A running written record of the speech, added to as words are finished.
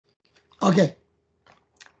Okay,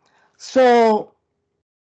 so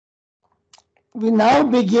we now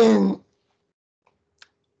begin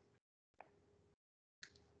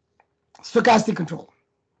stochastic control.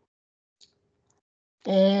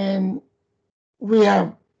 And we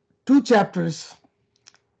have two chapters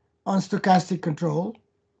on stochastic control.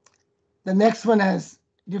 The next one has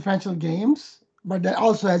differential games, but that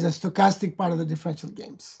also has a stochastic part of the differential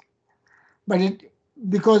games. But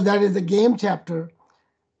because that is the game chapter,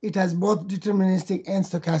 it has both deterministic and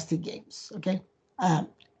stochastic games. Okay,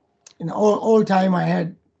 in all time I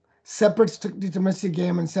had separate deterministic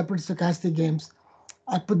game and separate stochastic games.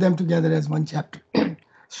 I put them together as one chapter.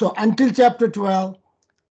 So until chapter 12,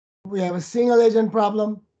 we have a single agent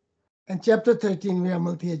problem, and chapter 13 we have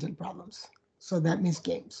multi-agent problems. So that means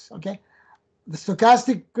games. Okay, the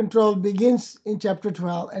stochastic control begins in chapter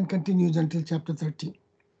 12 and continues until chapter 13.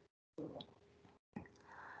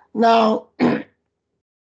 Now,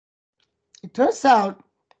 it turns out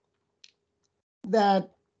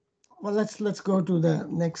that, well, let's go to the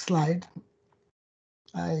next slide.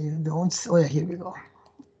 I don't. Oh yeah, here we go.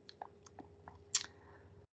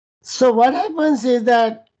 So what happens is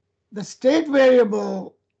that the state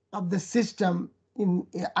variable of the system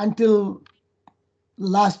until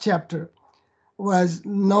last chapter was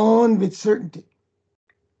known with certainty.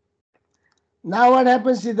 Now what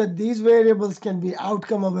happens is that these variables can be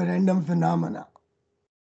outcome of a random phenomena.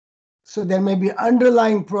 So there may be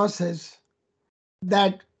underlying process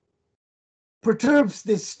that perturbs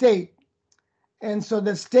this state, and so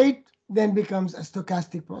the state then becomes a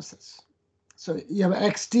stochastic process. So you have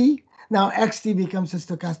xt, now xt becomes a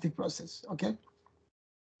stochastic process, okay?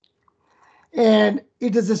 And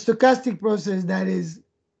it is a stochastic process that is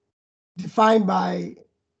defined by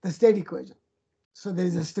the state equation. So there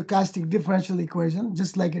is a stochastic differential equation,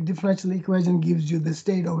 just like a differential equation gives you the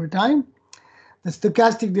state over time. The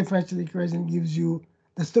stochastic differential equation gives you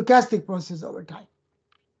the stochastic process over time.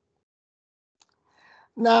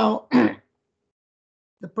 Now,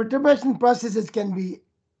 the perturbation processes can be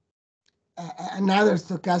another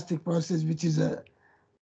stochastic process, which is a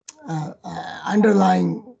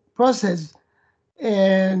underlying process,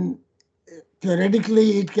 and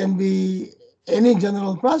theoretically it can be any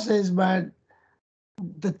general process, but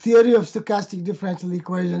the theory of stochastic differential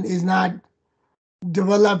equation is not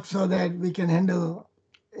developed so that we can handle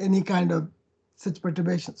any kind of such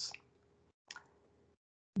perturbations.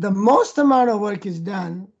 The most amount of work is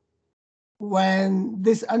done when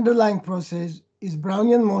this underlying process is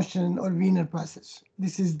Brownian motion or Wiener process.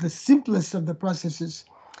 This is the simplest of the processes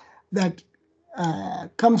that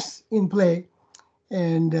comes in play,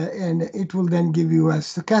 and it will then give you a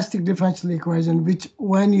stochastic differential equation, which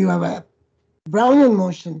when you have a Brownian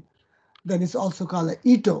motion, then it's also called an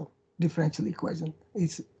Ito differential equation.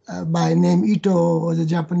 It's by name Ito was a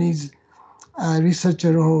Japanese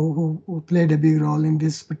researcher who played a big role in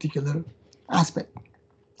this particular aspect.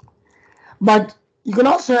 But you can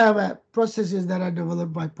also have processes that are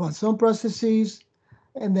developed by Poisson processes,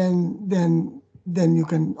 and then you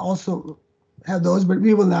can also have those, but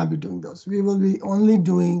we will not be doing those. We will be only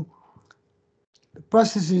doing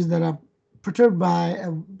processes that are perturbed by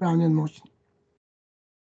a Brownian motion.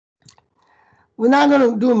 We're not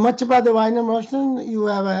going to do much about the Wiener motion. You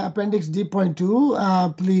have Appendix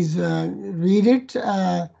D.2. Please read it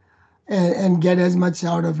and get as much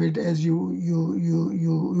out of it as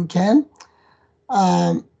you can.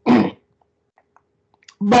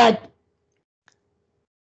 But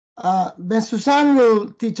Ben Susan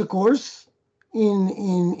will teach a course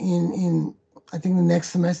in I think the next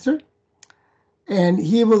semester, and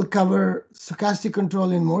he will cover stochastic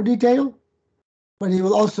control in more detail, but he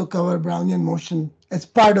will also cover Brownian motion as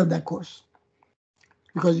part of that course.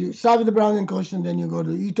 Because you start with the Brownian quotient, then you go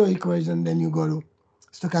to Ito equation, then you go to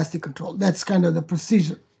stochastic control. That's kind of the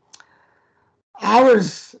procedure.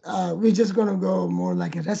 Ours, we're just going to go more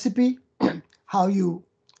like a recipe, how you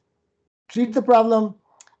treat the problem.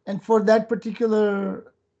 And for that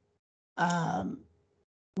particular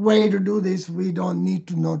way to do this, we don't need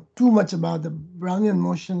to know too much about the Brownian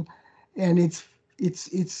motion, and it's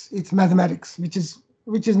mathematics, which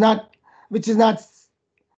is not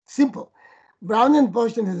simple. Brownian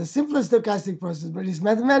motion is the simplest stochastic process, but its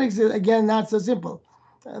mathematics is again not so simple.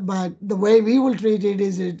 But the way we will treat it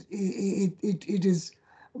is it is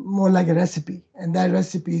more like a recipe, and that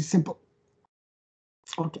recipe is simple.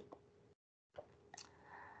 Okay.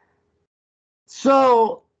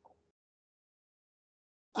 So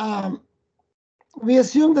we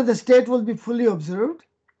assume that the state will be fully observed.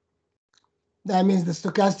 That means the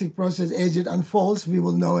stochastic process, as it unfolds, we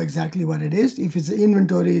will know exactly what it is. If it's an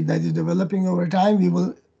inventory that is developing over time, we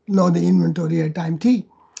will know the inventory at time t.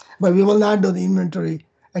 But we will not do the inventory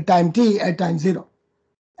at time t at time zero.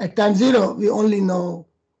 At time zero, we only know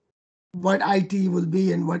what IT will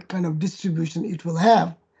be and what kind of distribution it will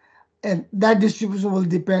have. And that distribution will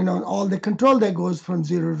depend on all the control that goes from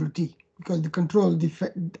zero to t, because the control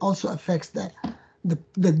also affects the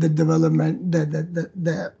development,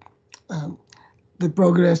 the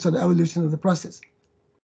progress or the evolution of the process.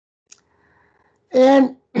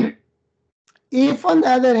 And if, on the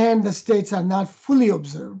other hand, the states are not fully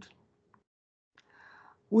observed,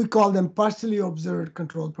 we call them partially observed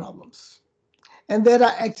control problems. And they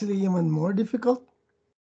are actually even more difficult.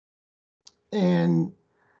 And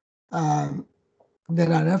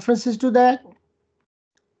there are references to that.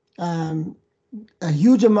 Um, a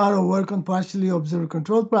huge amount of work on partially observed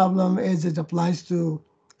control problem as it applies to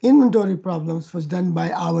inventory problems was done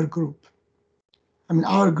by our group. I mean,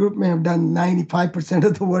 our group may have done 95%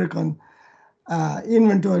 of the work on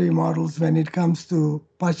inventory models when it comes to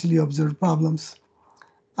partially observed problems.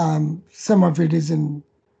 Some of it is in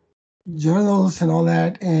journals and all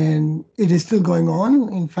that, and it is still going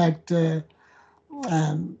on. In fact,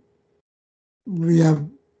 um, we have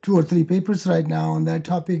 2 or 3 papers right now on that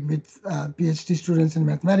topic with PhD students in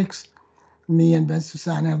mathematics. Me and Ben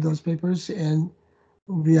Susan have those papers, and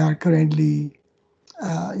we are currently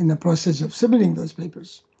in the process of submitting those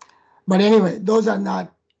papers. But anyway, those are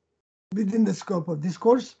not within the scope of this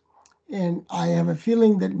course, and I have a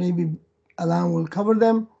feeling that maybe Alan will cover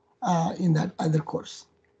them in that other course.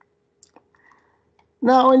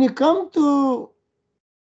 Now, when you come to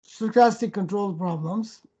stochastic control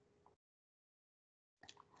problems,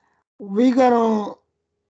 we're going to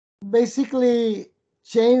basically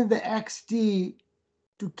change the xt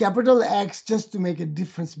to capital X just to make a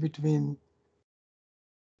difference between,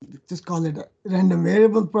 just call it a random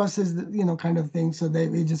variable process, kind of thing. So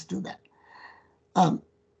we just do that.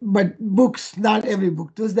 But books, not every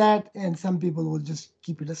book does that, and some people will just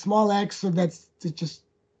keep it a small x. So that's to just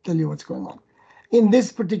tell you what's going on. In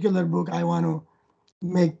this particular book, I want to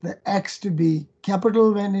make the x to be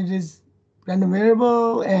capital when it is random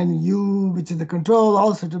variable, and u, which is the control,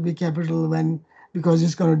 also to be capital because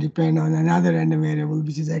it's going to depend on another random variable,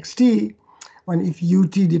 which is xt. When if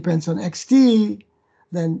ut depends on xt,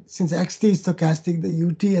 then since xt is stochastic, the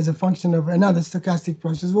ut as a function of another stochastic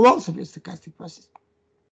process will also be a stochastic process.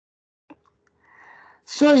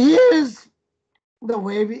 So here's the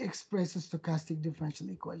way we express a stochastic differential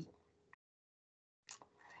equation.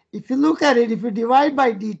 If you look at it, if you divide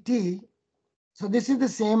by dt, so this is the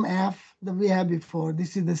same f that we had before.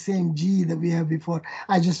 This is the same g that we had before.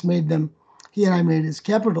 I just made them, here I made it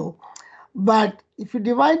capital. But if you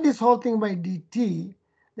divide this whole thing by dt,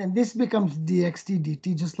 then this becomes dxt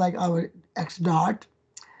dt, just like our x dot.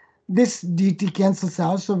 This dt cancels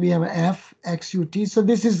out, so we have f x ut. So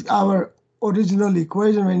this is our original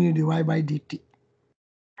equation when you divide by dt.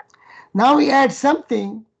 Now we add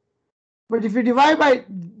something, but if you divide by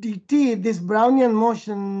dt, this Brownian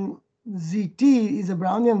motion zt is a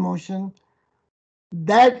Brownian motion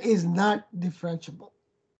that is not differentiable.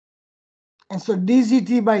 And so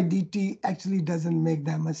dzt by dt actually doesn't make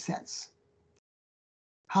that much sense.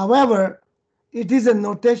 However, it is a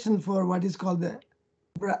notation for what is called the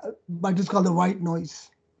white noise.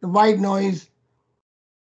 The white noise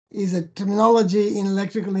is a terminology in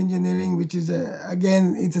electrical engineering, which is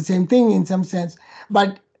again, it's the same thing in some sense,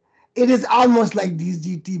 but it is almost like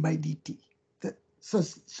dgt by dt.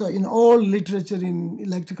 So in all literature in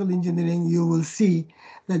electrical engineering, you will see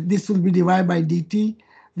that this will be divided by dt,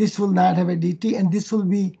 this will not have a dt, and this will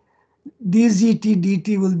be dzt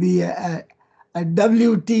dt will be a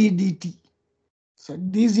wt dt. So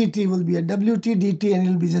dzt will be a wt dt, and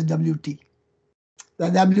it will be just wt. The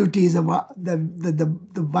wt is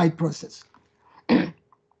the white process.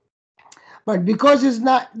 But because it's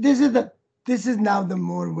not, this is now the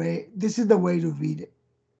more way, this is the way to read it.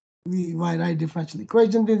 We write differential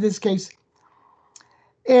equations in this case.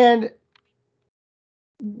 And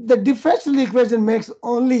the differential equation makes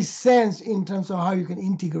only sense in terms of how you can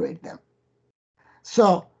integrate them.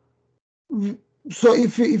 So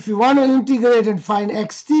if you want to integrate and find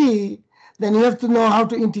xt, then you have to know how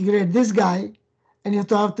to integrate this guy, and you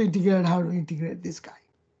have to integrate how to integrate this guy,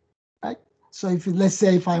 right? So let's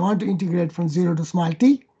say if I want to integrate from 0 to small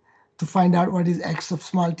t to find out what is x of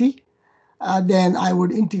small t, then I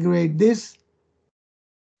would integrate this.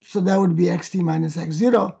 So that would be xt minus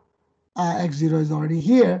x0. X0 is already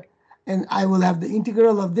here, and I will have the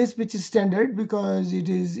integral of this, which is standard because it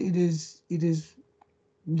is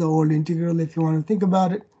the old integral if you want to think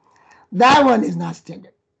about it. That one is not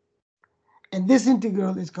standard, and this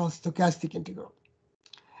integral is called stochastic integral,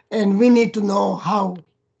 and we need to know how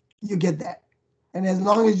you get that. And as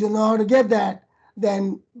long as you know how to get that,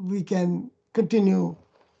 then we can continue.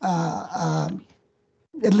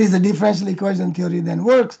 At least the differential equation theory then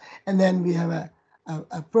works, and then we have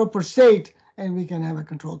a proper state, and we can have a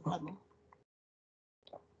control problem.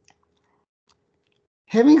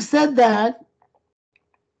 Having said that,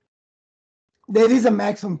 there is a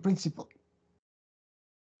maximum principle.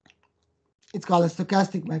 It's called a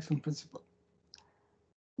stochastic maximum principle.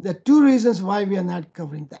 There are two reasons why we are not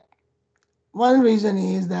covering that. One reason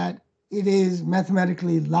is that it is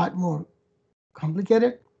mathematically a lot more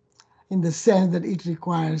complicated in the sense that it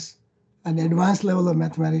requires an advanced level of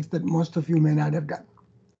mathematics that most of you may not have done.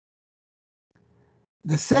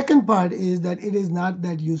 The second part is that it is not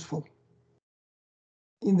that useful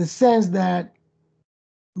in the sense that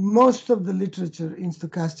most of the literature in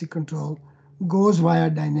stochastic control goes via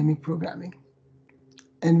dynamic programming.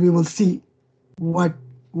 And we will see what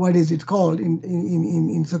is it called in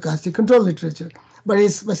stochastic control literature, but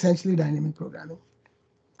it's essentially dynamic programming.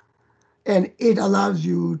 And it allows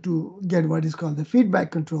you to get what is called the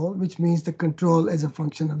feedback control, which means the control as a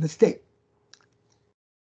function of the state.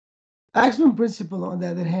 Maximum principle, on the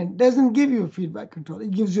other hand, doesn't give you a feedback control.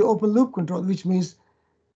 It gives you open loop control, which means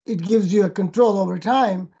it gives you a control over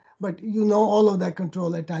time, but you know all of that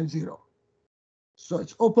control at time zero. So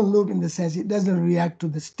it's open loop in the sense it doesn't react to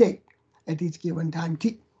the state at each given time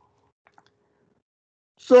t.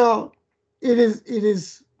 So it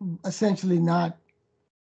is essentially not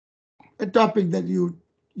a topic that you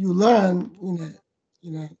learn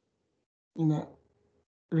in a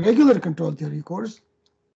regular control theory course.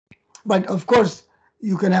 But of course,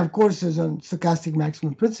 you can have courses on stochastic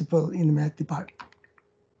maximum principle in the math department.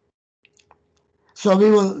 So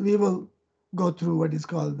we will go through what is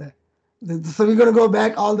called so we're going to go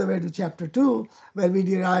back all the way to chapter 2, where we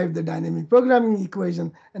derive the dynamic programming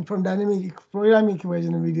equation, and from dynamic programming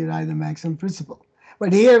equation we derive the maximum principle.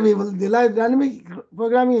 But here we will derive dynamic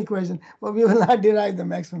programming equation, but we will not derive the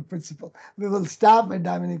maximum principle. We will stop at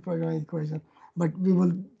dynamic programming equation, but we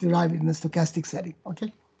will derive it in a stochastic setting.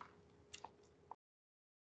 Okay.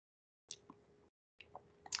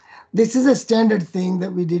 This is a standard thing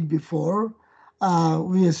that we did before.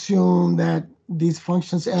 We assume that these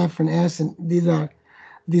functions f and s, and these are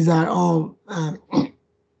all.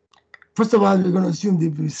 First of all, we're going to assume they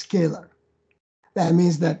will be scalar. That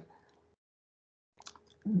means that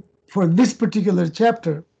for this particular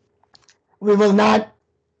chapter, we will not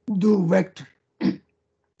do vector.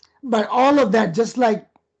 But all of that, just like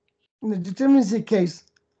in the deterministic case,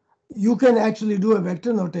 you can actually do a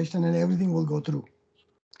vector notation and everything will go through.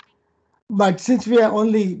 But since we are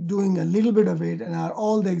only doing a little bit of it, and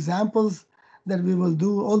all the examples that we will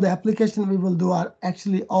do, all the applications we will do are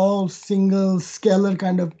actually all single scalar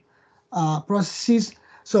kind of processes.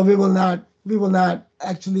 So we will not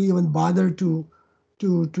actually even bother to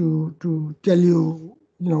tell you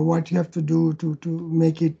what you have to do to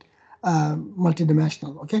make it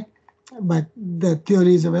multidimensional. Okay, but the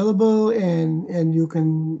theory is available, and you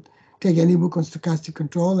can take any book on stochastic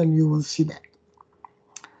control, and you will see that.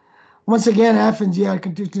 Once again, f and g are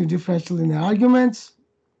continuously differential in their arguments.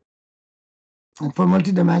 And for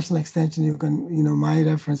multidimensional extension, you can, my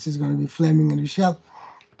reference is going to be Fleming and Richel.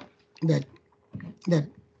 That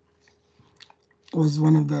was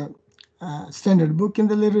one of the standard book in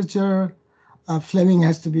the literature. Fleming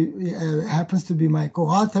happens to be my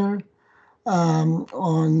co-author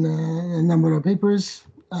on a number of papers,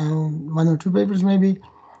 one or two papers maybe.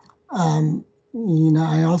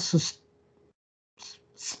 I also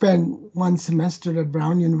spent one semester at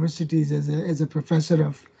Brown University as a professor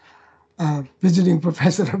of visiting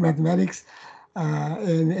professor of mathematics,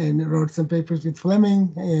 and wrote some papers with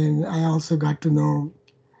Fleming, and I also got to know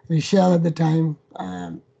Richel at the time.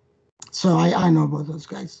 So I know both those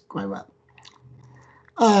guys quite well.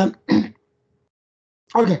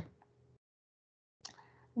 Okay.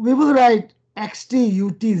 We will write xt,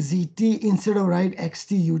 ut, zt instead of write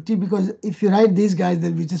xt, ut, because if you write these guys,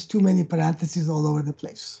 there'll be just too many parentheses all over the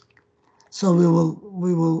place. So we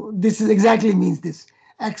will, this is exactly means this.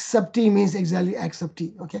 X sub t means exactly x sub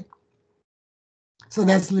t, okay? So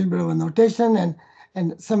that's a little bit of a notation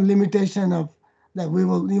and some limitation of that we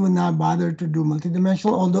will even not bother to do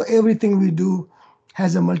multidimensional, although everything we do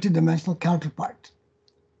has a multidimensional counterpart.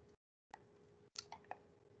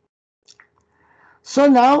 So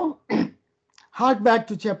now, hark back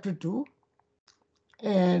to chapter 2.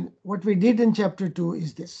 And what we did in chapter 2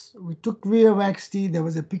 is this. We took v of xt, there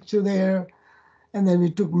was a picture there, and then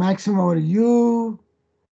we took maximum over u,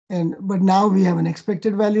 but now we have an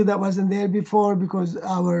expected value that wasn't there before because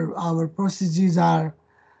our processes are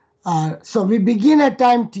so we begin at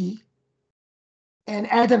time t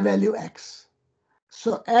and at a value x.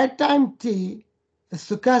 So at time t, the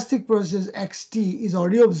stochastic process xt is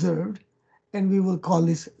already observed, and we will call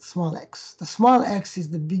this small x. The small x is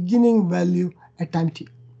the beginning value at time t.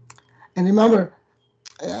 And remember,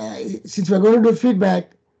 since we're going to do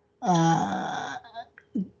feedback, uh,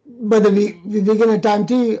 whether we begin at time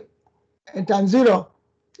t at time 0,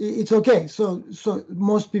 it's okay. So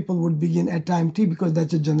most people would begin at time t because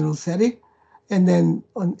that's a general setting, and then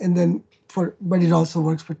but it also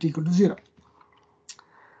works for t equal to 0.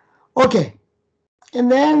 Okay, and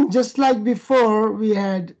then just like before, we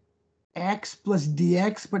had x plus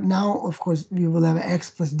dx, but now of course we will have x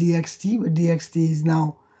plus dxt, but dxt is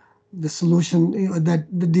now the solution, that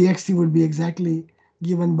the dxt would be exactly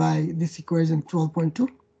given by this equation 12.2,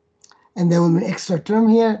 and there will be an extra term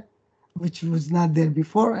here which was not there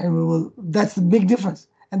before, and that's the big difference,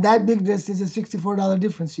 and that big difference is a $64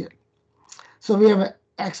 difference here. So we have a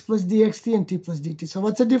x plus dxt and t plus dt. So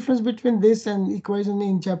what's the difference between this and equation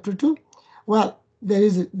in chapter 2? Well,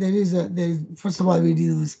 first of all, we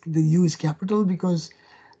deal with the u is capital because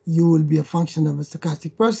u will be a function of a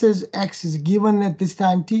stochastic process. X is given at this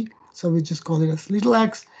time t, so we just call it as little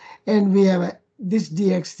x. And we have this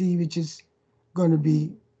dxt, which is going to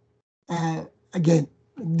be, again,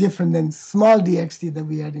 different than small dxt that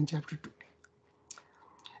we had in chapter 2.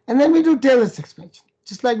 And then we do Taylor's expansion.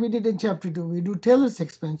 Just like we did in chapter 2, we do Taylor's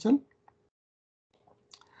expansion.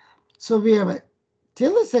 So we have a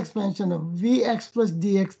Taylor's expansion of Vx plus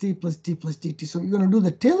dxt plus t plus dt. So you're going to do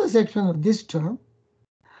the Taylor's expansion of this term.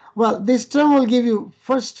 Well, this term will give you,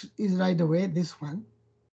 first is right away, this one.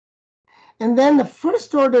 And then the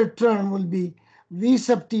first order term will be V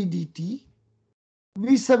sub t dt,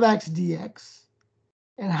 V sub x dx,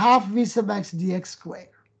 and half V sub x dx squared.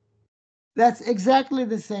 That's exactly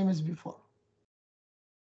the same as before.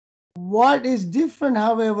 What is different,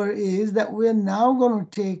 however, is that we're now going to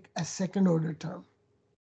take a second order term.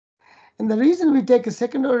 And the reason we take a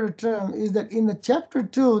second order term is that in the chapter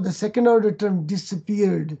 2, the second order term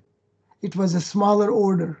disappeared. It was a smaller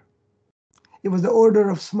order. It was the order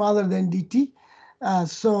of smaller than dt.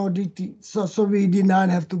 So we did not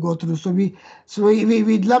have to go through. So we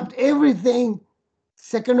lumped everything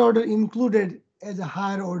second order included as a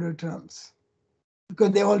higher order terms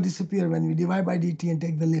because they all disappear when we divide by dt and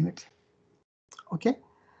take the limit. Okay,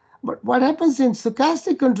 but what happens in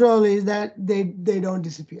stochastic control is that they don't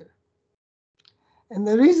disappear. And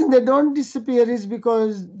the reason they don't disappear is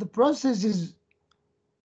because the process is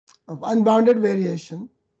of unbounded variation,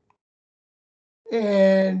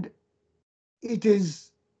 and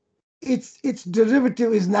its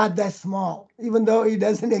derivative is not that small, even though it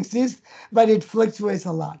doesn't exist, but it fluctuates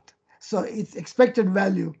a lot. So its expected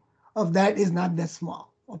value of that is not that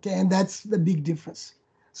small. Okay, and that's the big difference.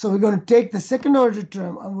 So we're going to take the second order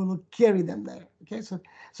term and we will carry them there. Okay,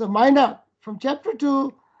 so mind out, from chapter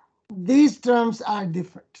 2, these terms are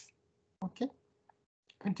different. Okay,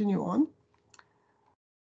 continue on.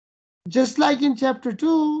 Just like in chapter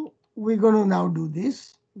 2, we're going to now do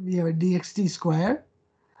this. We have a dxt square,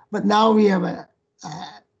 but now we have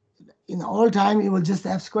in all time, it was just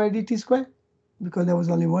f squared dt squared because there was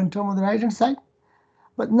only one term on the right-hand side.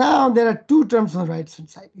 But now there are two terms on the right-hand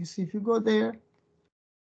side. You see, if you go there,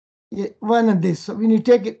 one and this. So when you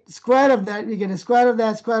take it square of that, we get a square of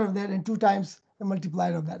that, and 2 times the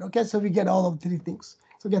multiplier of that. Okay, so we get all of 3 things.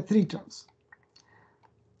 So we get 3 terms.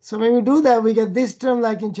 So when we do that, we get this term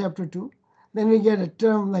like in chapter 2. Then we get a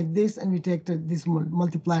term like this, and we take this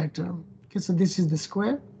multiplier term. Okay, so this is the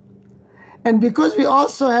square. And because we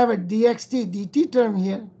also have a dxt dt term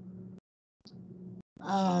here,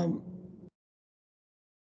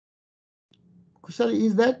 Kushali,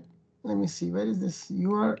 is that? Let me see. Where is this?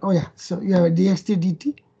 You are. Oh yeah. So you have a dxt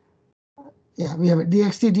dt. Yeah, we have a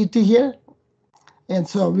dxt dt here, and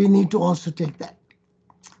so we need to also take that.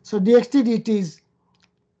 So dxt dt is,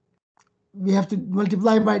 we have to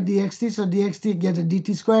multiply by dxt. So dxt get a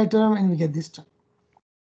dt square term, and we get this term.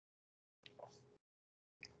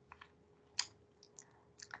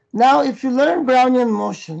 Now, if you learn Brownian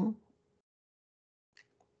motion,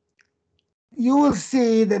 you will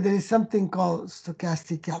see that there is something called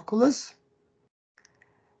stochastic calculus.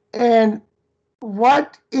 And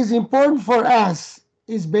what is important for us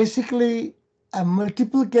is basically a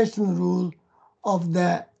multiplication rule of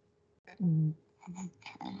the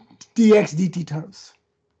dx dt terms.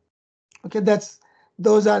 Okay,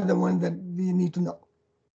 those are the ones that we need to know.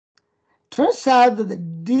 Turns out that the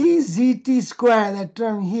dzt square, that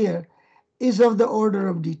term here, is of the order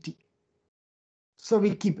of dt. So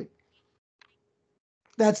we keep it.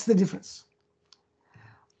 That's the difference.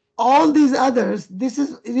 All these others, this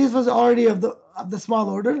was already of the small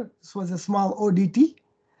order. This was a small odt.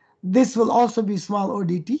 this will also be small o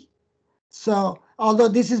dt. So although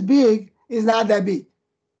this is big, it's not that big.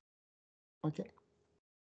 Okay.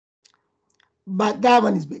 But that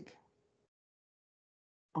one is big.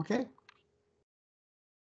 Okay.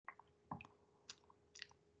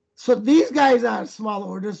 So these guys are small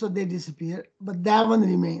order, so they disappear, but that one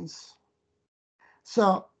remains.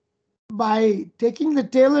 So by taking the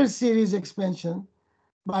Taylor series expansion,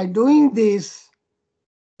 by doing this,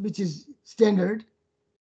 which is standard,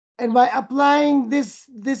 and by applying these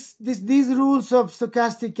rules of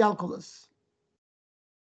stochastic calculus,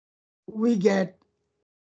 we get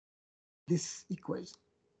this equation.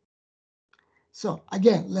 So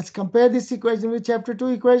again, let's compare this equation with chapter 2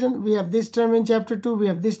 equation. We have this term in chapter 2, we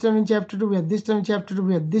have this term in chapter 2, we have this term in chapter 2,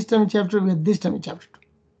 we have this term in chapter 2, we have this term in chapter 2.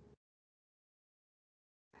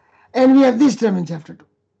 And we have this term in chapter 2.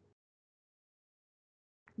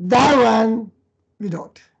 That one, we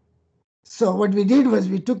don't. So what we did was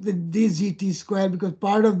we took the dzt squared, because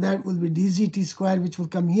part of that will be dzt squared, which will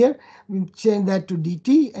come here. We change that to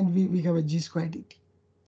dt, and we have a g squared dt.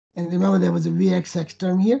 And remember, there was a vxx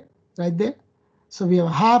term here, right there. So we have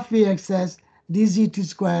half vxs dzt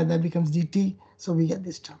squared, that becomes dt, so we get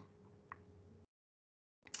this term.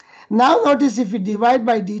 Now notice if we divide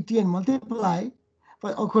by dt and multiply,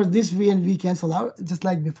 but of course this v and v cancel out, just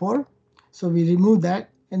like before. So we remove that,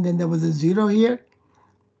 and then there was a 0 here,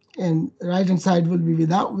 and right hand side will be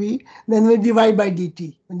without v. Then we divide by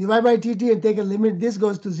dt. When divide by dt and take a limit, this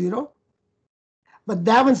goes to 0. But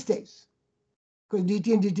that one stays, because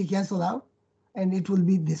dt and dt cancel out, and it will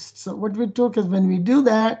be this. So what we took is, when we do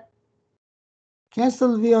that,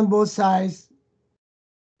 cancel v on both sides,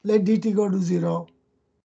 let dt go to 0,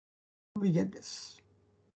 we get this.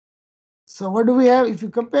 So what do we have? If you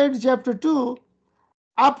compare to chapter 2,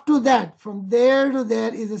 up to that, from there to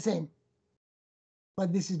there is the same.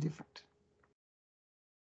 But this is different.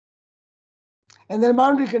 And then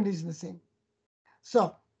boundary condition is the same.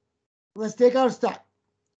 So let's take our stock.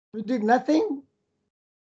 We did nothing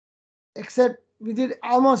except we did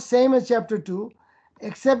almost same as chapter 2,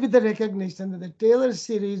 except with the recognition that the Taylor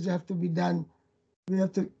series have to be done. We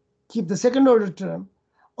have to keep the second order term.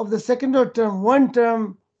 Of the second order term, one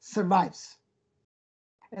term survives.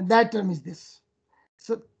 And that term is this.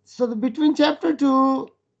 So between chapter 2,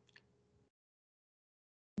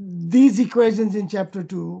 these equations in chapter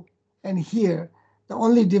 2, and here, the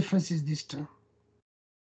only difference is this term.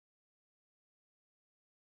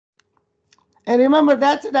 And remember,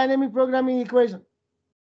 that's a dynamic programming equation.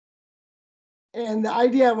 And the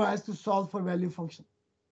idea was to solve for value function.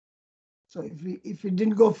 So if we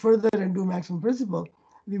didn't go further and do maximum principle,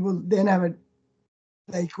 we will then have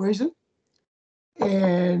the equation.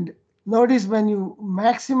 And notice when you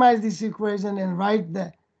maximize this equation and write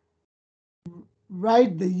the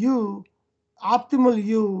u, optimal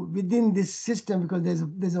u within this system, because there's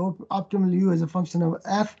an optimal u as a function of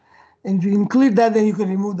f. And if you include that, then you can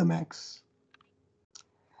remove the max.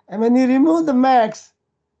 And when you remove the max,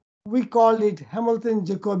 we call it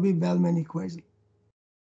Hamilton-Jacobi-Bellman equation.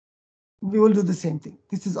 We will do the same thing.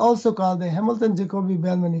 This is also called the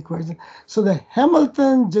Hamilton-Jacobi-Bellman equation. So the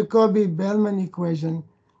Hamilton-Jacobi-Bellman equation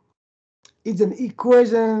is an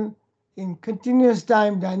equation in continuous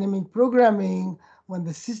time dynamic programming when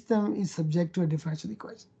the system is subject to a differential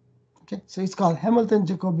equation. Okay, so it's called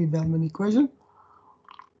Hamilton-Jacobi-Bellman equation.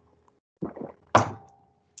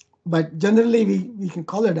 But generally, we can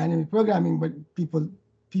call it dynamic programming, but people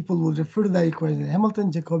will refer to that equation, the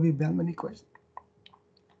Hamilton-Jacobi-Bellman equation.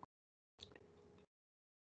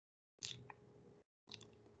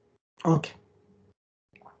 Okay.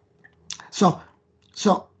 So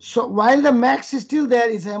while the max is still there,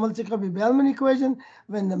 it's a Hamilton-Jacobi-Bellman equation.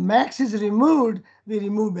 When the max is removed, we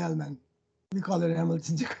remove Bellman. We call it a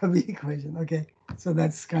Hamilton-Jacobi equation. Okay, so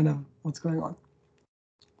that's kind of what's going on.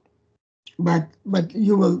 But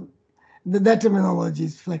you will, that terminology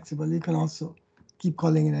is flexible. You can also keep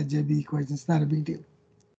calling it a JB equation. It's not a big deal.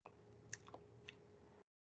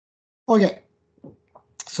 Okay,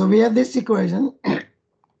 so we have this equation.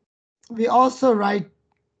 We also write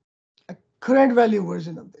a current value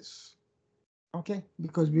version of this. Okay,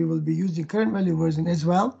 because we will be using current value version as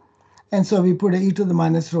well. And so we put a e to the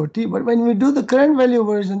minus rho t. But when we do the current value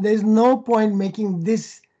version, there is no point making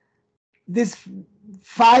this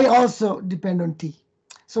phi also depend on t.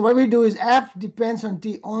 So what we do is f depends on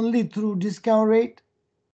t only through discount rate.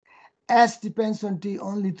 S depends on t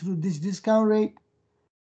only through this discount rate.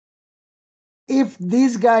 If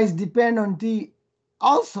these guys depend on t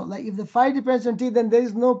also, like if the phi depends on t, then there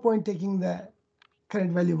is no point taking the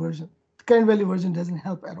current value version. The current value version doesn't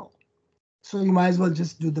help at all. So you might as well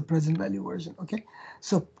just do the present value version, okay?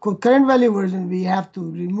 So current value version, we have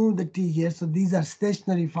to remove the t here. So these are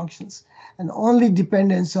stationary functions, and only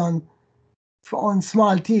dependence on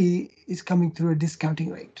small t is coming through a discounting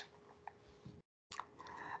rate.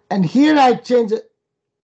 And here I changed it.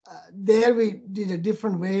 There we did a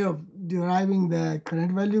different way of deriving the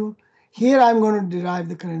current value. Here I'm going to derive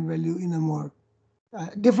the current value in a more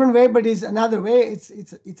different way, but it's another way.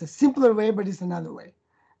 It's a simpler way, but it's another way.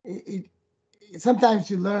 Sometimes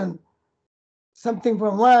you learn something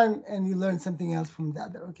from one and you learn something else from the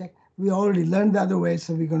other, okay? We already learned the other way,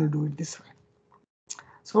 so we're going to do it this way.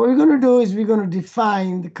 So what we're going to do is we're going to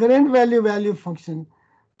define the current value function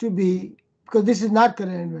to be, because this is not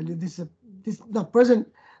current value, this is the present,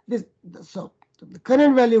 so the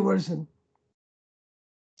current value version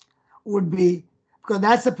would be, because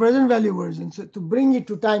that's the present value version. So to bring it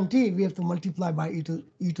to time t, we have to multiply by e to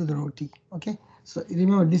the rho t, okay? So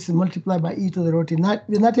remember, this is multiplied by e to the rho t.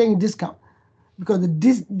 We're not taking discount, because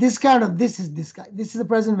the discount of this is this guy. This is the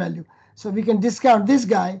present value. So we can discount this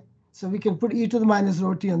guy. So we can put e to the minus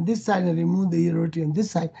rho t on this side and remove the e rho t on this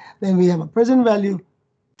side. Then we have a present value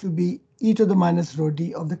to be e to the minus rho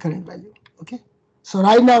t of the current value, okay? So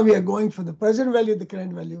right now we are going for the present value, the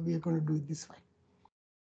current value. We are going to do it this way.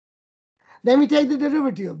 Then we take the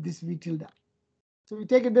derivative of this v tilde. So we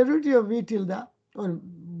take a derivative of v tilde, or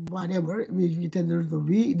whatever, we take the derivative of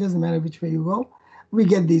v, it doesn't matter which way you go. We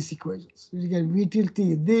get these equations. We get v tilde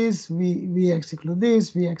t this, vx equal to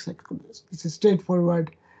this, vx equal to this. It's a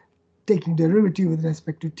straightforward taking derivative with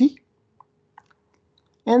respect to t.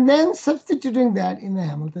 And then substituting that in the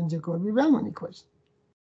Hamilton-Jacobi-Bellman equation.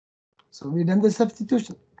 So we've done the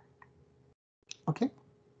substitution, okay?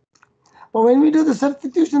 But when we do the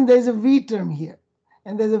substitution, there's a v term here,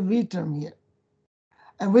 and there's a v term here.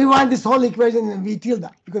 And we want this whole equation in v tilde,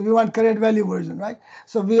 because we want current value version, right?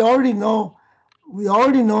 So we already know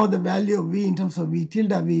the value of v in terms of v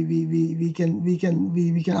tilde. We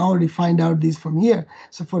can already find out this from here.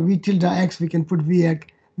 So for v tilde x, we can put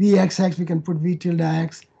vxx, we can put v tilde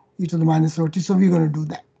x e to the minus rho t. So we're going to do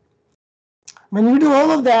that. When we do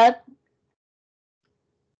all of that,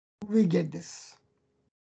 we get this.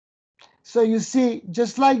 So you see,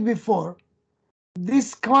 just like before,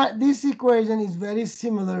 this equation is very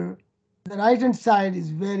similar. The right-hand side is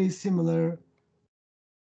very similar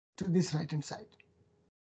to this right-hand side.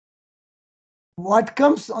 What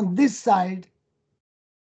comes on this side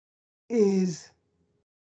is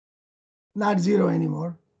not zero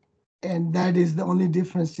anymore, and that is the only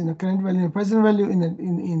difference in the current value and present value. In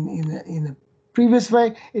the previous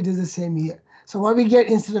way, it is the same here. So what we get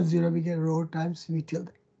instead of zero, we get rho times v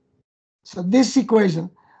tilde. So this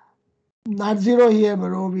equation, not zero here,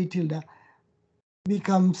 but rho v tilde,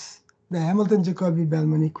 becomes the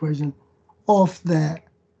Hamilton-Jacobi-Bellman equation of the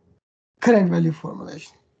current value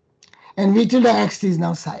formulation. And v tilde xt is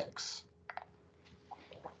now psi x,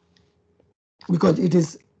 because it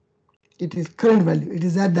is current value. It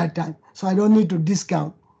is at that time. So I don't need to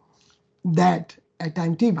discount that at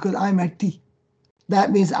time t, because I'm at t.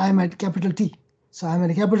 That means I'm at capital T. So I'm at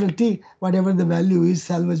a capital T, whatever the value is,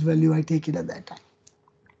 salvage value, I take it at that time.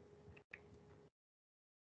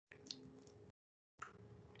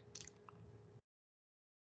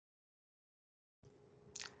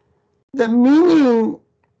 The meaning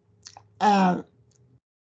oh,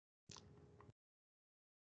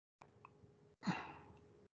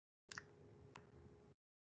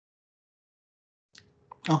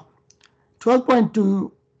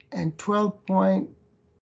 12.2 and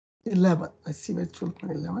 12.11. Let's see where's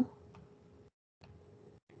 12.11.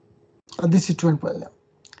 Oh, this is 12.11.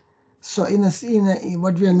 So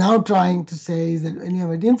what we are now trying to say is that when you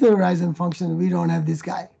have an infinite horizon function, we don't have this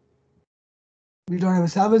guy. We don't have a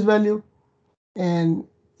salvage value, and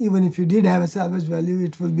even if you did have a salvage value,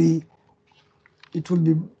 it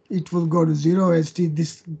will go to zero as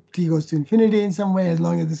this t goes to infinity in some way, as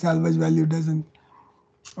long as the salvage value doesn't.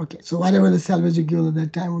 Okay, so whatever the salvage you give at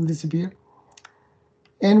that time will disappear.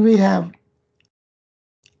 And we have,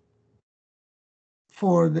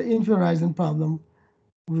 for the infinite horizon problem,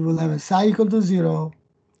 we will have a psi equal to 0,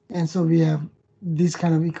 and so we have this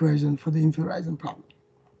kind of equation for the infinite horizon problem.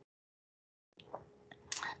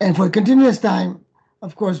 And for continuous time,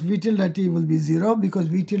 of course, v tilde t will be 0, because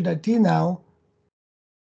v tilde t now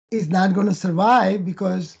is not going to survive,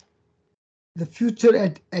 because the future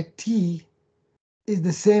at t is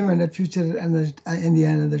the same and the future and the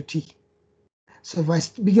another t. So if I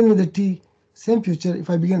begin with the t, same future. If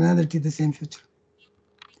I begin another t, the same future.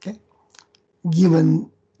 Okay, given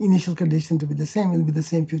initial condition to be the same, it will be the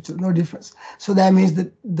same future, no difference. So that means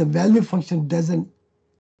that the value function doesn't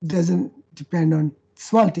depend on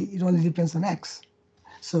small t. It only depends on x.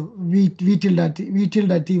 So v tilde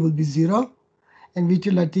t will be 0, and v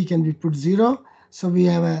tilde t can be put 0. So we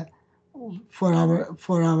have a for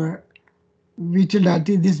our v tilde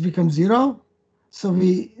t, this becomes 0. So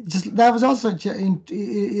we just, that was also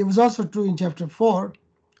it was also true in chapter 4,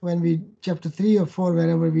 when we chapter 3 or 4,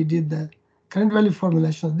 wherever we did the current value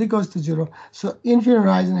formulation, this goes to 0. So infinite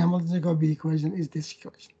horizon Hamilton-Jacobi equation is this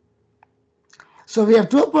equation. So we have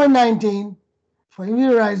 12.19 for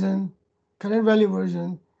infinite horizon current value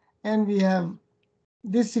version, and we have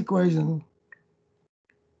this equation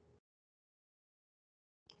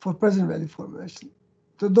for present value formulation.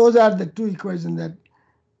 So those are the two equations that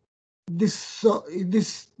this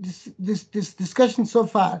discussion so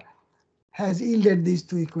far has yielded these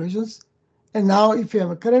two equations. And now if you have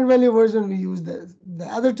a current value version, we use the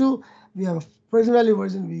other two. We have a present value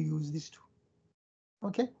version, we use these two.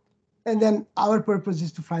 Okay? And then our purpose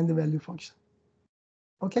is to find the value function.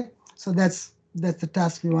 Okay? So that's the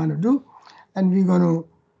task we want to do. And we're going to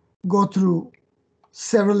go through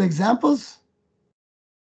several examples.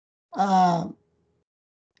 We're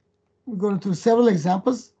going through several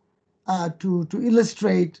examples to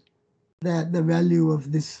illustrate the value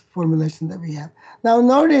of this formulation that we have. Now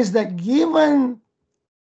notice that given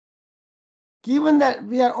that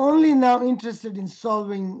we are only now interested in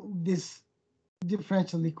solving this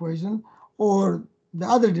differential equation or the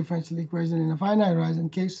other differential equation in a finite horizon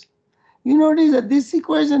case, you notice that this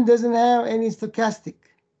equation doesn't have any stochastic.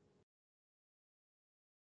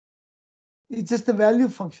 It's just a value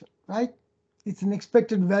function, right? It's an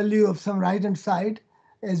expected value of some right-hand side,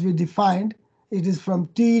 as we defined. It is from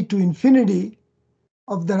t to infinity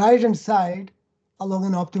of the right-hand side along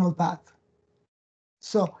an optimal path.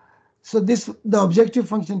 So this, the objective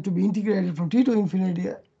function to be integrated from t to infinity.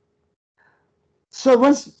 So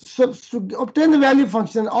to obtain the value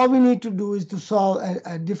function, all we need to do is to solve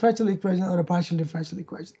a differential equation or a partial differential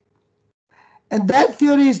equation. And that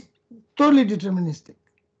theory is totally deterministic.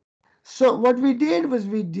 So what we did was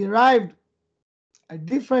we derived a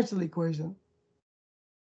differential equation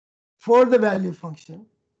for the value function,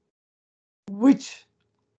 which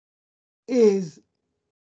is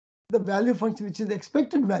the value function, which is the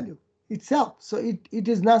expected value itself. So it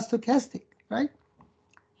is not stochastic, right?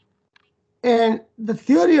 And the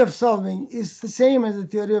theory of solving is the same as the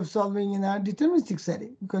theory of solving in a deterministic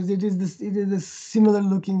setting, because it is a similar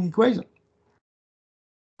looking equation.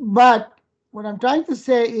 But what I'm trying to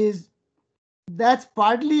say is that's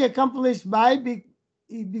partly accomplished by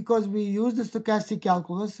because we use the stochastic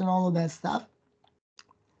calculus and all of that stuff.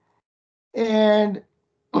 And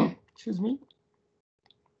excuse me.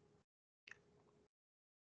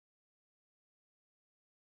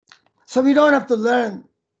 So we don't have to learn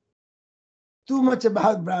too much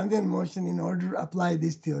about Brownian motion in order to apply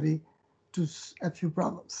this theory to a few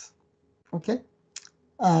problems. Okay.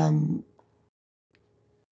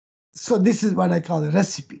 So this is what I call a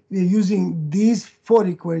recipe. We're using these 4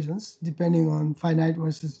 equations, depending on finite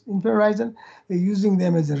versus infinite horizon. We're using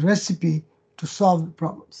them as a recipe to solve the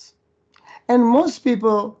problems. And most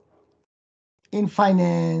people in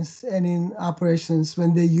finance and in operations,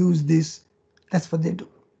 when they use this, that's what they do.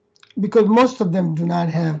 Because most of them do not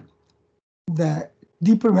have the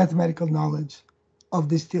deeper mathematical knowledge of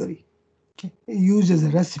this theory. Okay? Used as a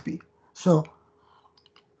recipe. So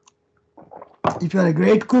if you're a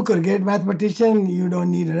great cook or a great mathematician, you don't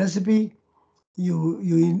need a recipe. You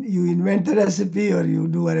invent the recipe, or you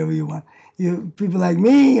do whatever you want. People like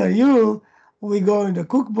me or you, we go into a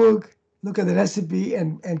cookbook, look at the recipe,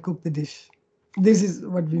 and cook the dish. This is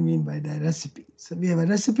what we mean by the recipe. So we have a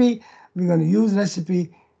recipe. We're going to use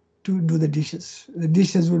recipe to do the dishes. The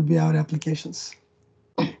dishes will be our applications.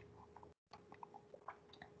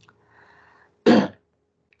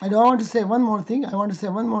 I don't want to say one more thing. I want to say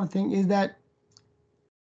one more thing is that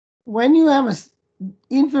when you have an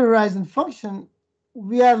infinite horizon function,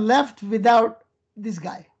 we are left without this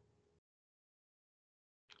guy.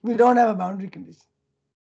 We don't have a boundary condition.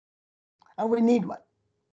 And we need one.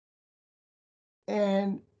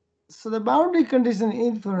 And so the boundary condition in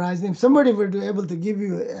infinite horizon, if somebody were to able to give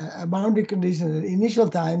you a boundary condition at the initial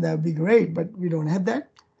time, that would be great, but we don't have that.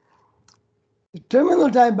 The terminal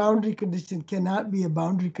time boundary condition cannot be a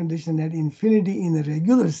boundary condition at infinity in a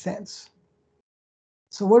regular sense.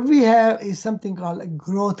 So what we have is something called a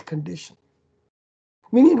growth condition.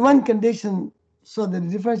 We need one condition so that the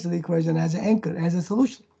differential equation has an anchor, has a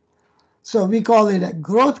solution. So we call it a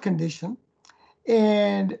growth condition.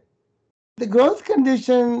 And the growth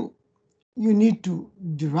condition, you need to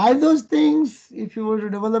derive those things if you were to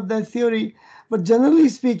develop that theory. But generally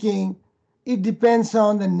speaking, it depends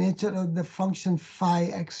on the nature of the function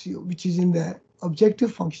phi xu, which is in the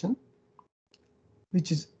objective function,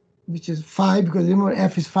 which is phi, because remember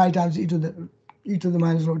f is phi times e to the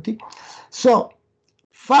minus rho t. So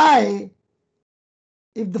phi,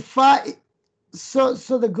 if the phi, so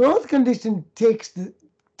the growth condition takes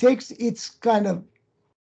its kind of,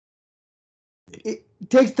 it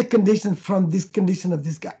takes the condition from this condition of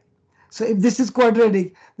this guy. So if this is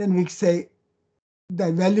quadratic, then we say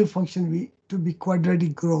the value function to be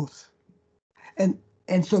quadratic growth.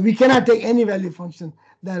 And so we cannot take any value function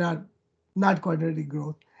that are not quadratic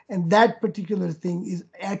growth. And that particular thing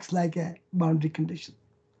acts like a boundary condition.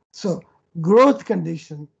 So growth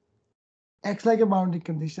condition acts like a boundary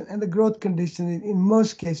condition, and the growth condition in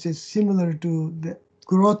most cases similar to the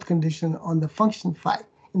growth condition on the function phi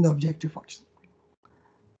in the objective function.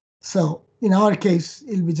 So in our case,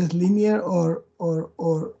 it'll be just linear or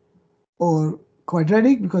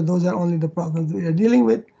quadratic, because those are only the problems we are dealing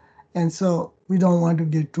with. And so we don't want to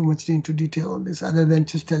get too much into detail on this other than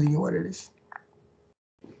just telling you what it is.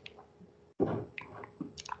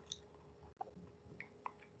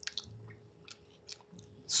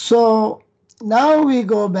 So now we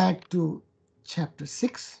go back to chapter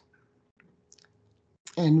 6,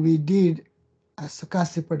 and we did a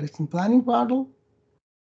stochastic prediction planning model,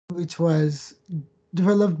 which was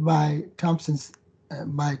developed by Thompson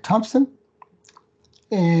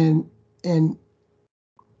and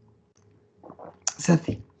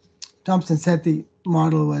Sethi. Thompson-Sethi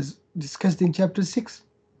model was discussed in chapter 6.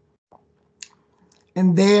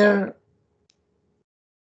 And there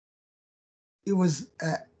it was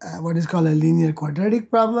what is called a linear quadratic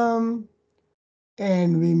problem.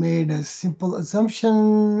 And we made a simple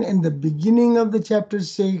assumption in the beginning of the chapter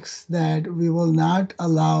 6 that we will not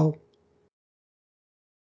allow,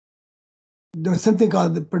 there was something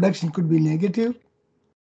called the production could be negative.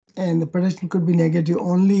 And the production could be negative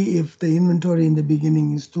only if the inventory in the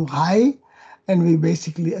beginning is too high. And we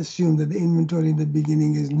basically assume that the inventory in the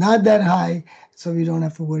beginning is not that high, so we don't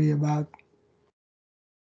have to worry about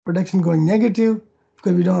production going negative.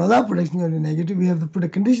 Because we don't allow production going negative, we have to put a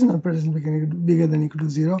condition on production becoming bigger than or equal to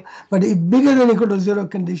 0. But if bigger than or equal to 0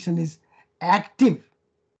 condition is active,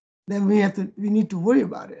 then we need to worry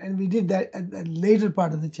about it. And we did that at the later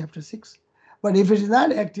part of the chapter 6. But if it is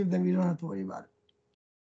not active, then we don't have to worry about it.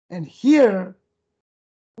 And here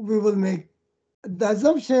we will make the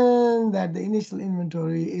assumption that the initial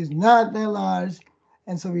inventory is not that large,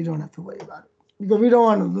 and so we don't have to worry about it. Because we don't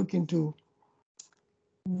want to look into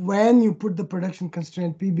when you put the production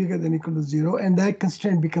constraint P bigger than or equal to 0, and that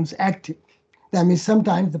constraint becomes active. That means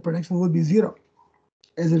sometimes the production will be 0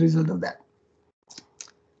 as a result of that.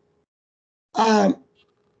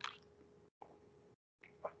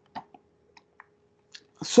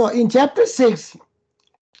 So in chapter 6,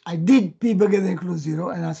 I did P bigger than or equal to 0,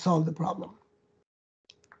 and I solved the problem.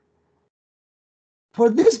 For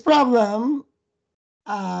this problem,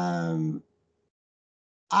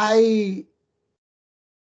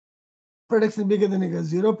 production bigger than or equal to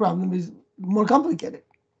 0 problem is more complicated.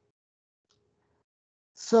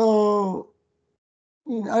 So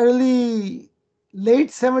in late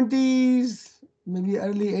 70s, maybe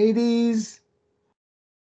early 80s,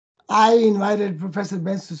 I invited Professor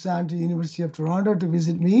Ben Susan to the University of Toronto to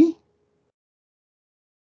visit me.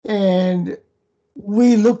 And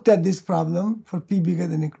we looked at this problem for P bigger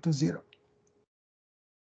than or equal to 0.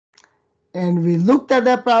 And we looked at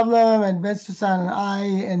that problem, and Ben Susan and I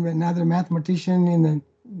and another mathematician in the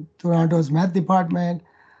Toronto's math department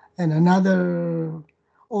and another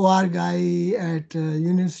OR guy at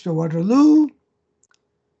University of Waterloo,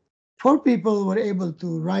 4 people were able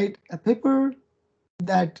to write a paper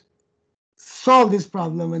that solved this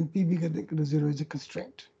problem when P bigger than or equal to 0 is a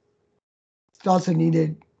constraint. It also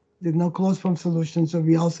needed, there's no closed form solution, so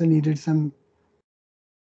we also needed some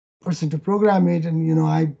person to program it. And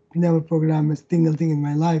I never programmed a single thing in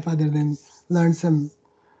my life other than learn some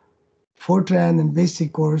Fortran and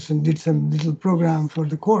basic course and did some little program for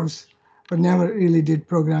the course, but never really did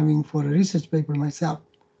programming for a research paper myself.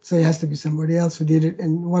 So it has to be somebody else who did it.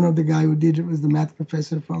 And one of the guy who did it was the math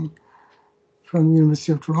professor from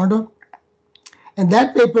University of Toronto. And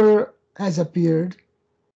that paper has appeared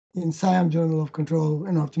in SIAM Journal of Control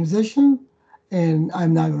and Optimization. And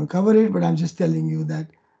I'm not going to cover it, but I'm just telling you that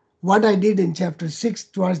what I did in chapter 6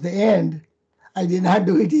 towards the end, I did not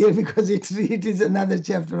do it here because it is another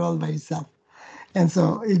chapter all by itself. And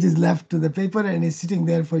so it is left to the paper and it's sitting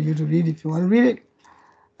there for you to read if you want to read it.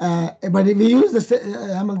 But we use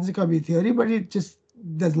the Hamilton-Jacobi theory, but it just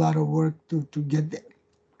does a lot of work to get there.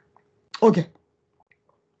 Okay.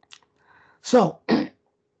 So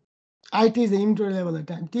IT is the inventory level at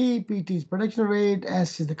time t, PT is production rate,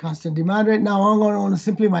 S is the constant demand rate. Now I'm going to want to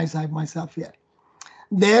simplify myself here.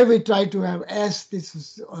 There we try to have S, this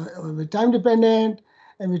is time dependent,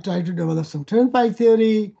 and we try to develop some turnpike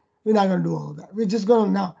theory. We're not going to do all of that. We're just going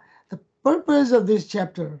to now. The purpose of this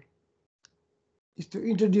chapter is to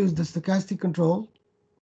introduce the stochastic control,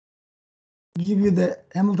 give you the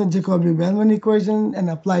Hamilton-Jacobi-Bellman equation, and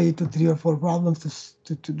apply it to 3 or 4 problems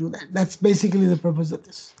to do that. That's basically the purpose of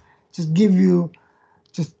this. Just dip your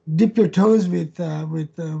toes with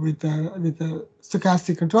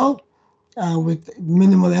stochastic control with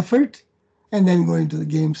minimal effort, and then go into the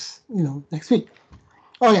games, next week.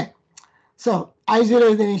 Okay, so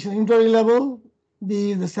I0 is the initial inventory level,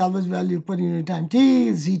 B is the salvage value per unit time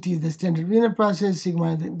t, Zt is the standard Wiener process,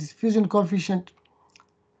 sigma is the diffusion coefficient.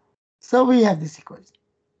 So we have this equation.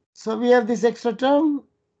 So we have this extra term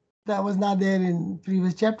that was not there in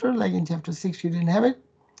previous chapter, like in chapter 6 you didn't have it,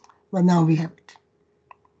 but now we have it.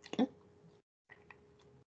 Okay.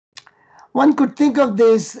 One could think of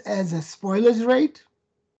this as a spoilage rate,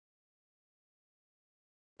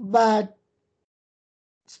 but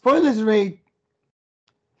spoilage rate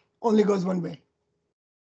only goes one way.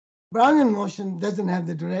 Brownian motion doesn't have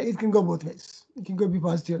the direct, it can go both ways. It can go be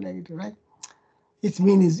positive or negative, right? Its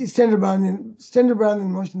mean is standard Brownian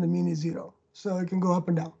motion, the mean is 0. So it can go up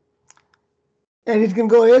and down. And it can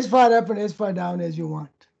go as far up and as far down as you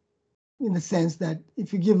want, in the sense that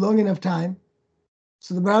if you give long enough time,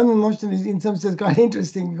 so the Brownian motion is in some sense quite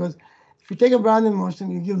interesting, because if you take a Brownian motion,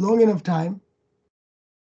 you give long enough time.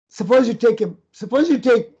 Suppose you take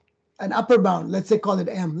an upper bound, let's say call it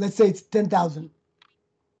M, let's say it's 10,000.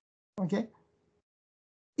 Okay?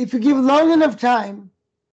 If you give long enough time,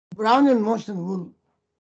 Brownian motion will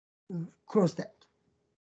cross that.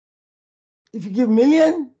 If you give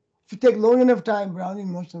million, if you take long enough time, Brownian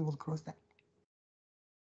motion will cross that.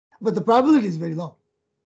 But the probability is very low.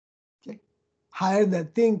 Okay? Higher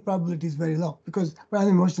that thing, probability is very low, because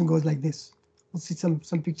Brownian motion goes like this. We'll see some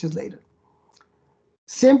pictures later.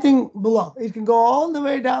 Same thing below. It can go all the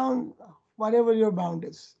way down, whatever your bound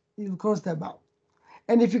is. You'll cross that bound.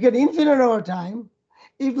 And if you get infinite over time,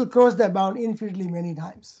 it will cross that bound infinitely many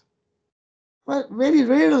times. Well, very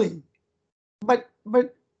rarely. But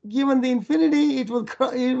given the infinity, it will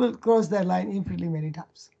cross that line infinitely many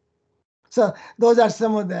times. So those are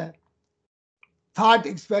some of the thought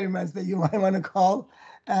experiments that you might want to call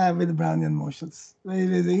with Brownian motions.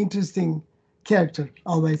 It is an interesting character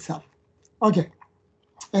all by itself. Okay.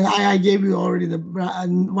 And I gave you already the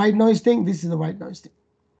white noise thing. This is the white noise thing.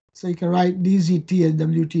 So you can write dZt as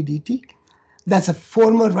Wt dt. That's a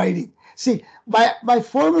formal writing. See, by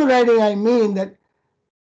formal writing, I mean that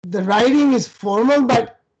the writing is formal,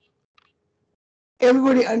 but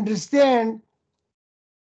everybody understand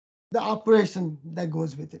the operation that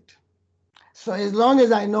goes with it. So as long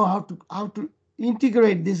as I know how to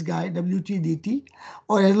integrate this guy, Wt dt,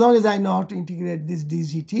 or as long as I know how to integrate this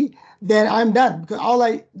dZt, then I'm done,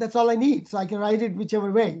 because that's all I need. So I can write it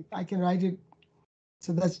whichever way. I can write it.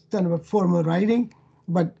 So that's kind of a formal writing,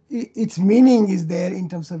 but its meaning is there in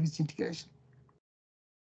terms of its integration.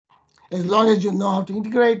 As long as you know how to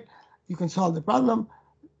integrate, you can solve the problem.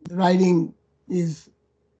 Writing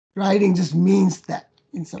just means that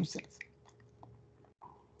in some sense.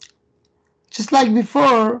 Just like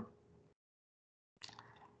before,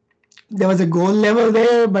 there was a goal level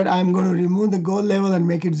there, but I'm going to remove the goal level and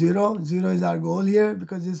make it 0. 0 is our goal here,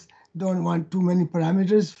 because we don't want too many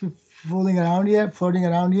parameters floating around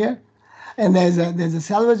here. And there's a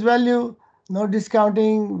salvage value, no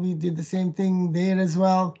discounting. We did the same thing there as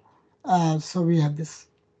well. So we have this.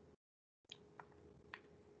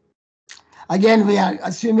 Again, we are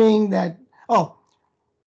assuming that,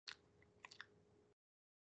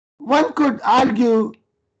 one could argue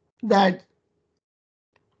that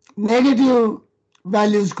negative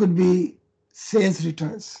values could be sales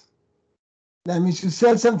returns. That means you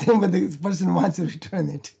sell something, but the person wants to return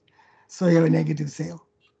it. So you have a negative sale.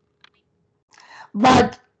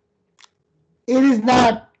 But it is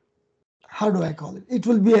not, how do I call it? It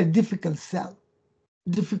will be a difficult sell.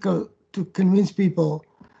 Difficult to convince people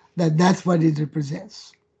that that's what it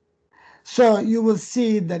represents. So you will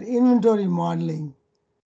see that inventory modeling,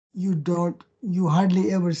 you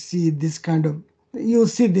hardly ever see this kind of, you'll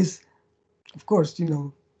see this, of course,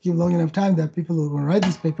 give long enough time that people will write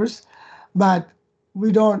these papers, but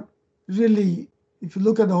we don't really, if you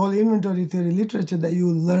look at the whole inventory theory literature that you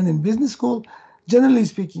will learn in business school, generally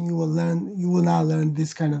speaking, you will now learn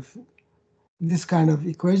this kind of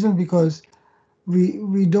equation, because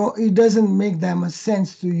it doesn't make that much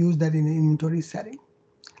sense to use that in an inventory setting.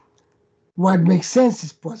 What makes sense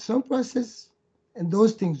is Poisson process, and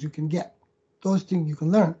those things you can get, those things you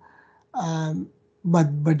can learn.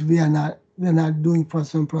 But we are not doing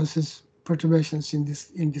Poisson process perturbations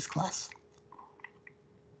in this class.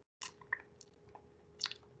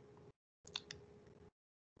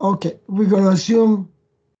 Okay, we're going to assume,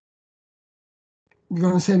 we're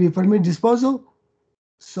going to say we permit disposal.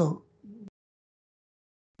 So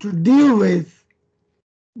to deal with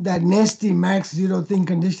that nasty max zero thing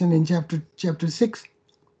condition in chapter 6,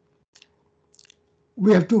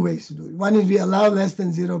 we have two ways to do it. One is we allow less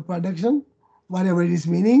than zero production, whatever it is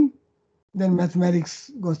meaning, then mathematics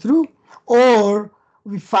goes through, or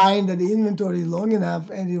we find that the inventory is long enough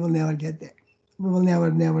and we will never get there. We will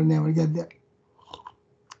never get there.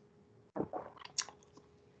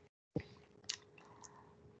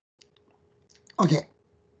 Okay.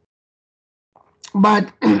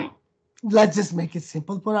 But let's just make it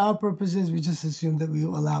simple for our purposes. We just assume that we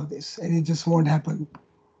will allow this, and it just won't happen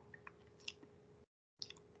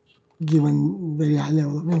given very high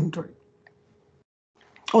level of inventory.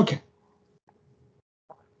 Okay.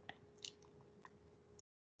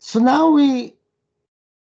 So now we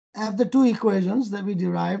have the two equations that we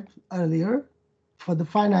derived earlier for the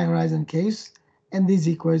finite horizon case, and these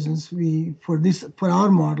equations for our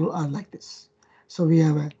model are like this. So we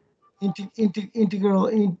have a integral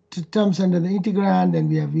terms under the integrand, then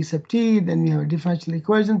we have v sub t, then we have a differential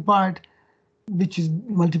equation part, which is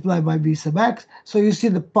multiplied by b sub x. So you see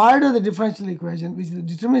the part of the differential equation, which is the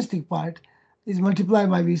deterministic part, is multiplied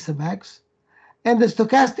by b sub x, and the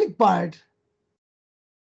stochastic part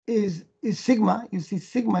is sigma. You see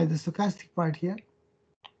sigma is the stochastic part here,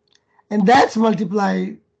 and that's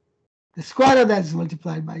multiplied, the square of that is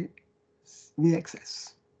multiplied by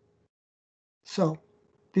vxs. So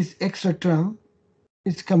this extra term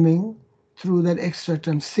is coming through that extra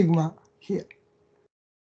term sigma here.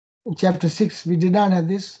 In chapter 6, we did not have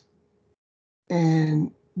this, and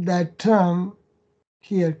that term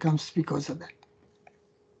here comes because of that.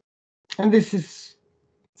 And this is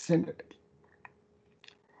standard.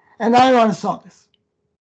 And now I want to solve this.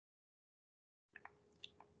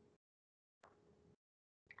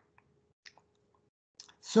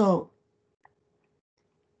 So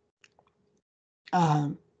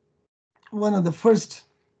one of the first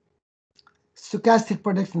stochastic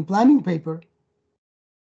production planning paper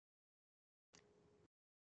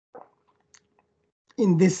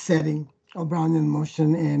in this setting of Brownian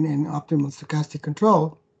motion and optimal stochastic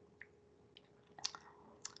control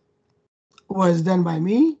was done by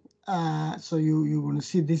me. So you want to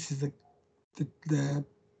see this is the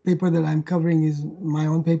paper that I'm covering is my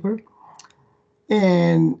own paper.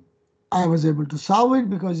 And I was able to solve it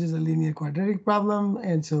because it's a linear quadratic problem.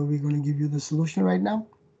 And so we're going to give you the solution right now.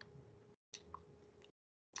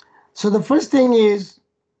 So the first thing is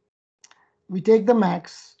we take the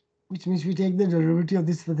max, which means we take the derivative of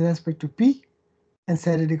this with respect to p and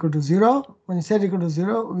set it equal to 0. When you set it equal to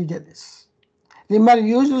 0, we get this. Remember,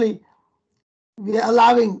 usually we are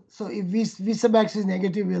allowing, so if v sub x is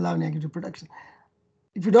negative, we allow negative production.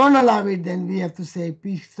 If you don't allow it, then we have to say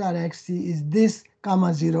p star xt is this,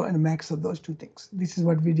 comma 0, and a max of those two things. This is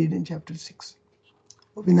what we did in chapter 6.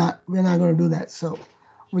 We're not going to do that. So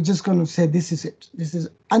we're just going to say this is it. This is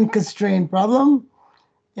unconstrained problem.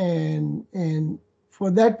 And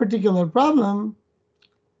for that particular problem,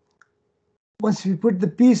 once we put the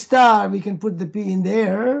p star, we can put the p in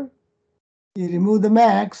there. You remove the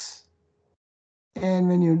max. And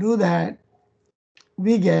when you do that,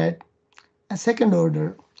 we get a second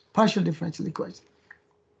order partial differential equation.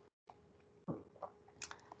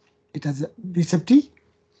 It has a v sub t,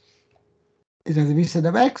 it has a v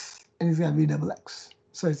sub x, and it's got v double x.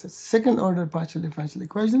 So it's a second order partial differential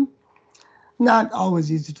equation. Not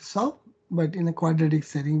always easy to solve, but in a quadratic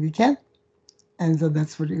setting we can. And so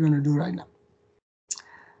that's what we're going to do right now.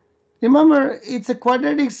 Remember, it's a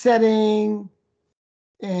quadratic setting,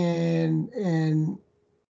 and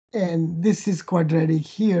this is quadratic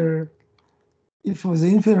here. If it was an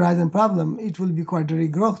infinite horizon problem, it will be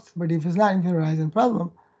quadratic growth. But if it's not infinite horizon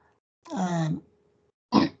problem,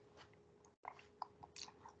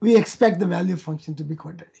 we expect the value function to be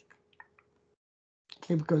quadratic.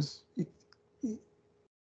 Okay, because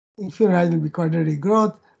infinite horizon will be quadratic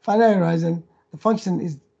growth. Finite horizon, the function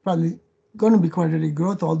is probably going to be quadratic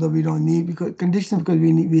growth, although we don't need because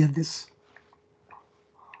we have this.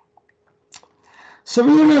 So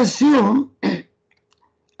we're going to assume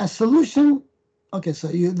a solution. Okay, so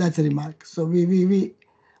that's a remark. So we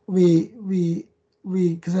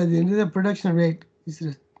because at the end of the production rate is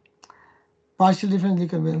a partial differential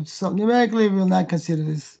equation. So numerically, we will not consider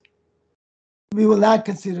this. We will not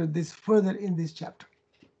consider this further in this chapter.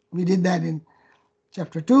 We did that in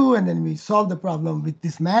chapter 2, and then we solved the problem with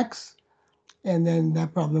this max. And then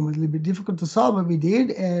that problem was a little bit difficult to solve, but we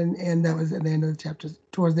did, and that was at the end of the chapter,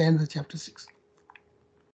 towards the end of the chapter 6.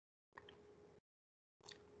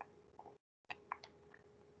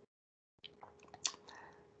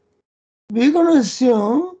 We're going to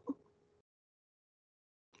assume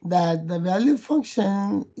that the value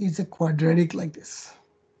function is a quadratic like this.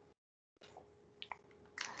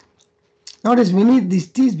 Notice we need these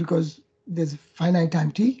t's because there's a finite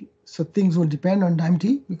time t, so things will depend on time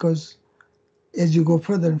t, because as you go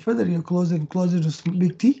further and further, you're closer and closer to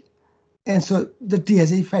big T. And so the T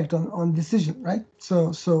has an effect on decision, right?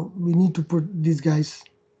 So we need to put these guys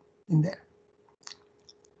in there.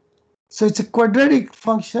 So it's a quadratic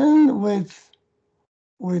function with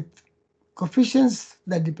coefficients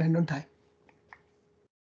that depend on time.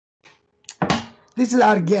 This is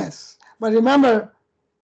our guess. But remember,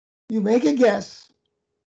 you make a guess,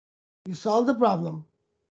 you solve the problem,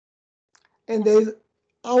 and there's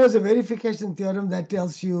always a verification theorem that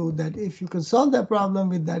tells you that if you can solve that problem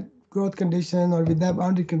with that growth condition or with that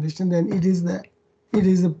boundary condition, then it is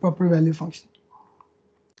the proper value function.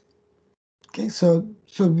 Okay, so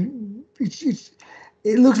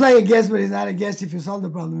it looks like a guess, but it's not a guess. If you solve the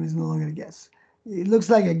problem, it's no longer a guess. It looks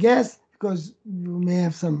like a guess because you may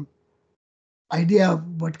have some idea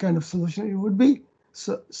of what kind of solution it would be.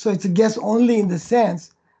 So it's a guess only in the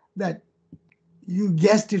sense that you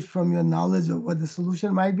guessed it from your knowledge of what the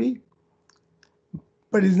solution might be.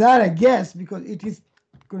 But it's not a guess because it is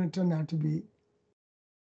going to turn out to be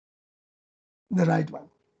the right one.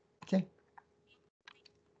 Okay.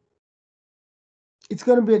 It's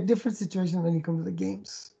going to be a different situation when you come to the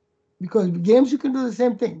games. Because games, you can do the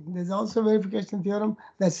same thing. There's also a verification theorem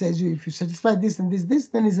that says if you satisfy this and this,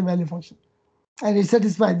 then it's a value function. And it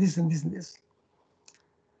satisfies this and this and this.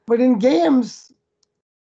 But in games,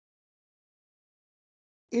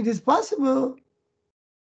 it is possible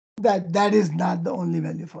that that is not the only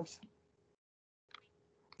value function.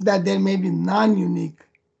 That there may be non-unique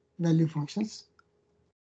value functions.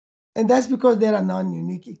 And that's because there are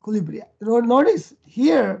non-unique equilibria. Notice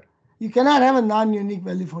here, you cannot have a non-unique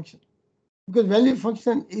value function. Because value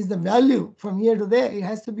function is the value from here to there. It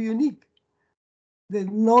has to be unique. There's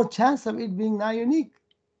no chance of it being not unique.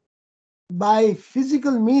 By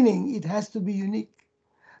physical meaning, it has to be unique.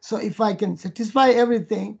 So if I can satisfy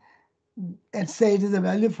everything and say it is a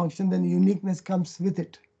value function, then uniqueness comes with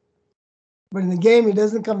it. But in the game, it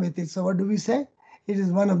doesn't come with it. So what do we say? It is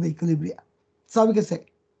one of the equilibria. That's all we can say.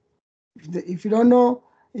 If you don't know,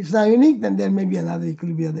 if it's not unique, then there may be another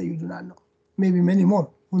equilibria that you do not know. Maybe many more.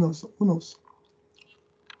 Who knows? Who knows?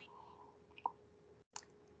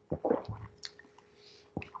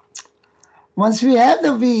 Once we have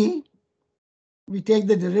the V, we take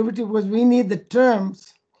the derivative because we need the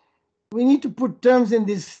terms. We need to put terms in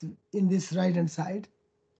this right-hand side.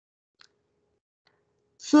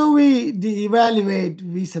 So we evaluate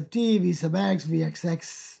V sub t, V sub x,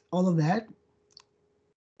 Vxx, all of that.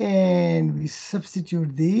 And we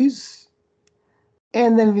substitute these.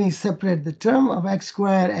 And then we separate the term of x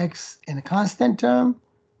squared, x, and a constant term.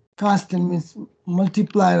 Constant means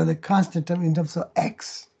multiplier of the constant term in terms of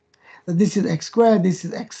x. So this is x squared, this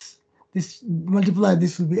is x. This multiply,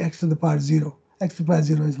 this will be x to the power 0. X to the power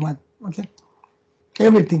 0 is 1. Okay?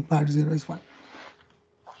 Everything power 0 is 1.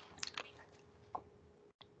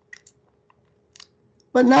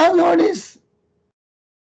 But now notice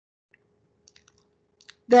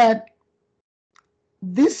that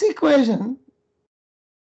this equation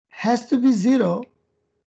has to be 0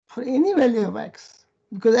 for any value of x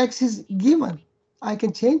because x is given. I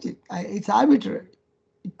can change it. It's arbitrary.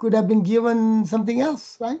 It could have been given something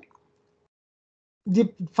else, right?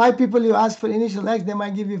 The 5 people you ask for initial x, they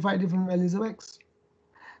might give you 5 different values of x.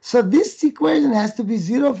 So this equation has to be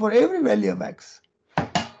 0 for every value of x.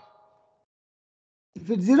 If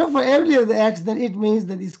it's 0 for every of the x, then it means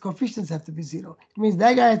that these coefficients have to be 0. It means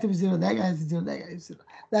that guy has to be 0, that guy has to be 0, that guy has to be 0.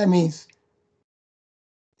 That means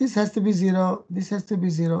this has to be 0, this has to be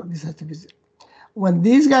 0, this has to be 0. When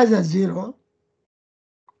these guys are 0,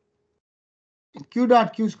 q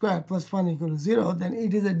dot q squared plus 1 equal to 0, then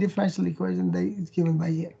it is a differential equation that is given by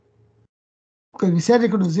here. Because we set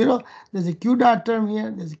equal to 0, there's a q dot term here,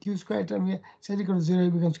 there's a q squared term here. Set equal to 0,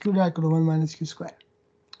 it becomes q dot equal to 1 minus q squared.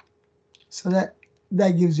 So that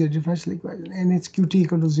gives you a differential equation. And it's qt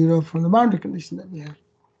equal to 0 from the boundary condition that we have.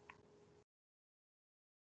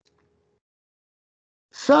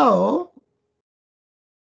 So,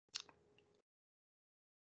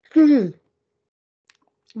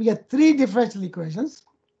 we get 3 differential equations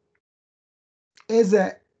as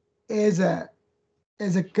a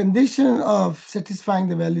condition of satisfying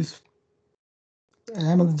the values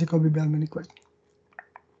Hamilton-Jacobi-Bellman equation.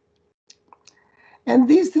 And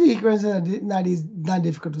these three equations are not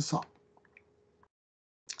difficult to solve.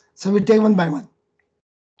 So we take one by one.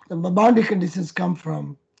 The boundary conditions come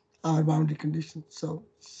from our boundary conditions. So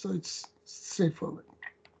it's straightforward.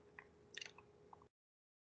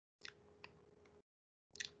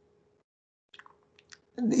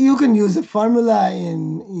 You can use a formula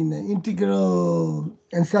in an integral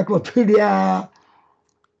encyclopedia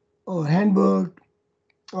or handbook,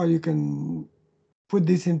 or you can put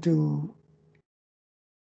this into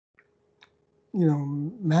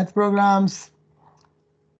math programs,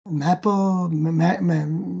 Maple,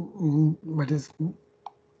 what is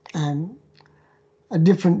a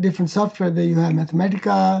different software that you have,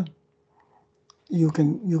 Mathematica. You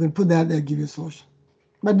can put that there, give you a solution.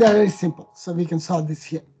 But they're very simple, so we can solve this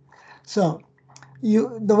here. So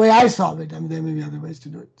the way I solve it, I mean, there may be other ways to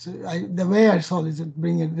do it. So the way I solve it is to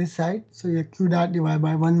bring it this side. So you have q dot divided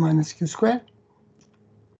by 1 minus q squared.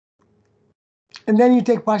 And then you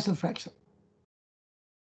take partial fraction.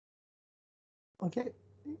 Okay?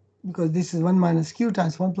 Because this is 1 minus q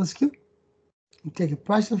times 1 plus q. You take a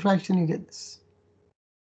partial fraction, you get this.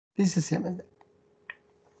 This is the same as that.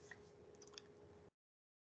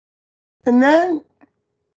 And then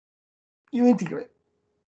you integrate.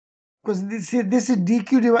 Because this is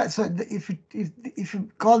dq divided. So if you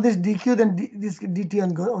call this dq, then this dt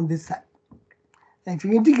on this side. And if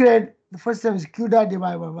you integrate, the first term is q dot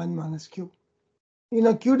divided by 1 minus q.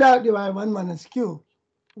 Q dot divided by 1 minus q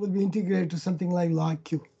will be integrated to something like log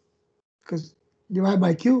q. Because divided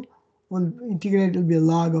by q will integrate, it will be a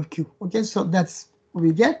log of q. Okay, so that's what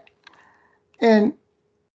we get. And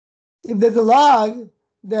if there's a log,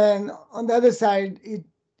 then on the other side,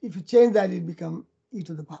 if you change that, it becomes e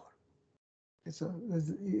to the power. So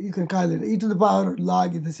you can call it e to the power or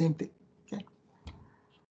log is the same thing. Okay.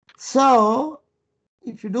 So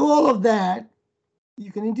if you do all of that,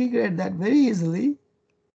 you can integrate that very easily.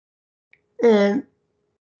 And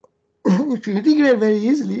if you integrate very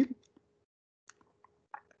easily,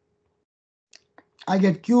 I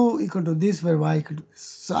get q equal to this where y equal to this.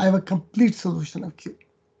 So I have a complete solution of q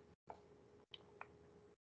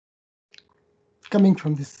coming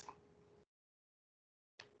from this.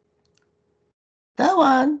 That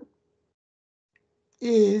one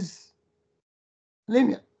is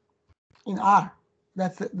linear in R.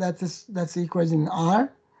 That's the equation in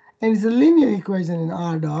R. And it's a linear equation in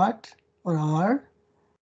R dot or R.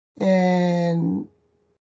 And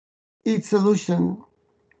its solution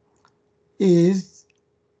is,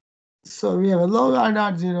 so we have a log R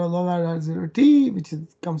dot 0, log R dot 0 t, which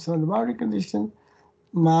comes from the boundary condition,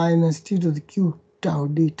 minus t to the q tau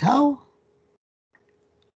d tau.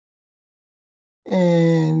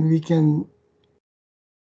 And we can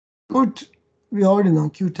we already know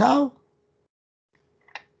q tau.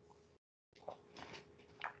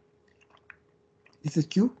 This is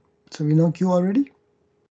q, so we know q already.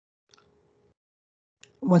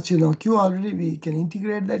 Once you know q already, we can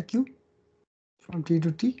integrate that q from t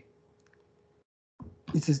to t.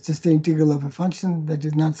 This is just the integral of a function that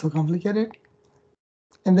is not so complicated.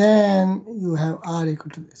 And then you have r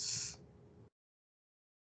equal to this.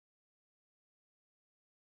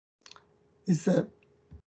 It's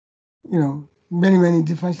many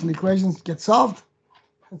differential equations get solved.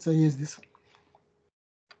 And so here's this one.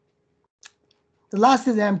 The last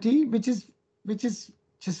is empty, which is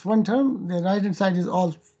just one term. The right hand side is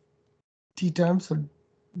all t terms or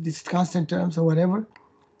these constant terms or whatever.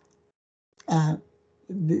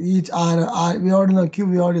 Each r, we already know q,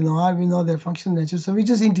 we already know r, we know their function nature, so we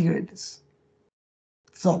just integrate this.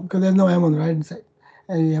 So because there's no m on the right hand side,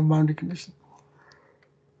 and we have boundary condition.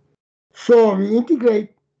 So we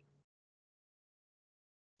integrate.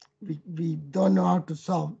 We don't know how to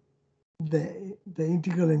solve the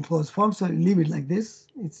integral in closed form, so leave it like this.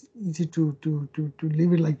 It's easy to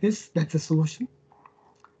leave it like this. That's a solution.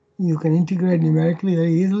 You can integrate numerically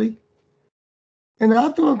very easily. And the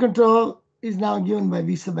optimal control is now given by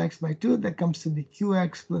v sub x by 2. That comes to be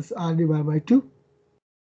qx plus r divided by 2.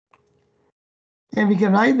 And we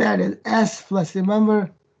can write that as s plus,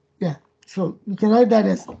 remember, yeah, so we can write that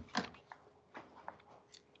as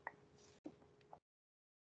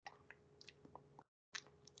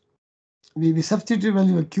we substitute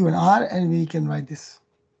value of q and r, and we can write this.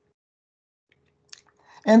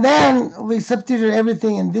 And then we substitute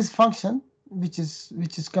everything in this function, which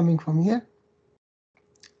is coming from here.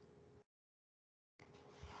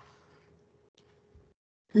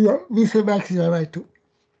 Here, v sub x is by 2.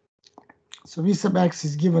 So v sub x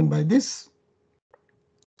is given by this,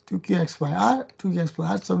 2qx by r, 2qx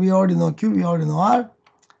plus r. So we already know q, we already know r.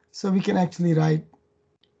 So we can actually write,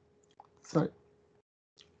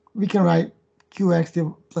 we can write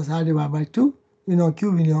qx plus r divided by 2 You know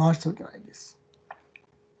Q, we know R, so we can write this.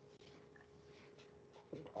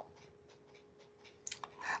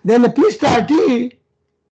 Then the P star T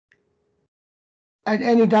at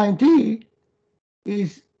any time T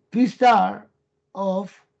is P star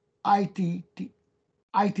of IT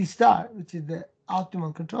star, which is the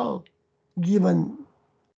optimal control, given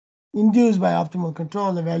induced by optimal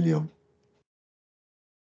control, the value of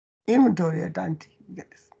inventory at time T. You get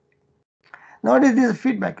this. Nowadays, this is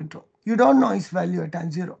feedback control. You don't know its value at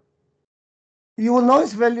time 0. You will know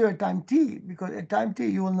its value at time T, because at time T,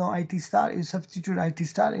 you will know IT star. You substitute IT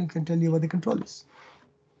star and it can tell you what the control is.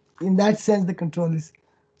 In that sense, the control is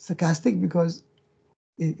stochastic because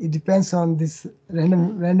it depends on this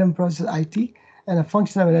random process IT, and a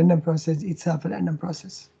function of a random process itself a random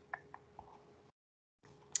process.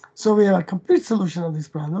 So we have a complete solution of this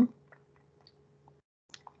problem.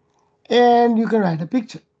 And you can write a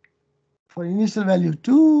picture. For initial value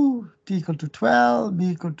 2, t equal to 12,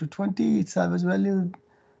 b equal to 20, itself is value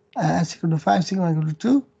s equal to 5, sigma equal to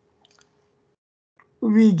 2.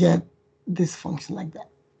 We get this function like that.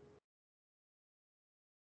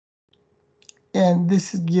 And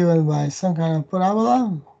this is given by some kind of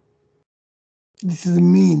parabola. This is the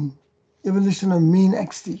mean, evolution of mean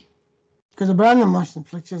xt. Because the Brownian motion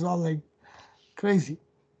fluctuates all like crazy.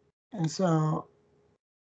 And so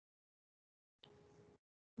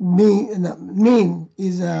mean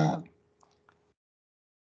is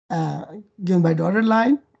given by dotted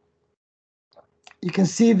line. You can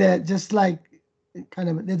see that just like kind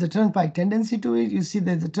of there's a turnpike tendency to it. You see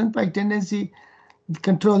there's a turnpike tendency. The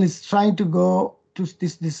control is trying to go to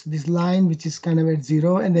this line, which is kind of at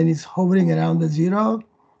 0, and then it's hovering around the 0.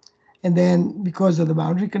 And then because of the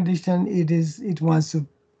boundary condition, it wants to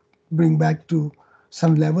bring back to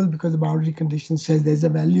some level because the boundary condition says there's a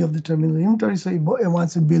value of the terminal inventory, so it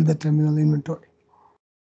wants to build the terminal inventory.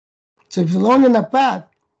 So if it's a long enough path,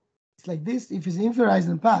 it's like this. If it's an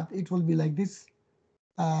inferhorizontal path, it will be like this.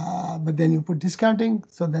 But then you put discounting,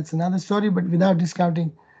 so that's another story. But without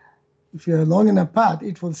discounting, if you have a long enough path,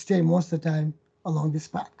 it will stay most of the time along this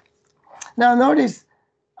path. Now notice,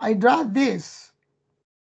 I draw this,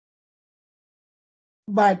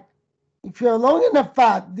 but if you have a long enough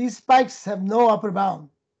path, these spikes have no upper bound.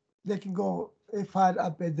 They can go as far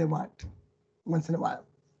up as they want once in a while.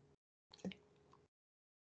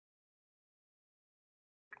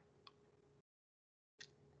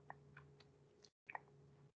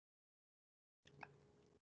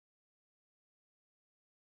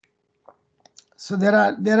 So there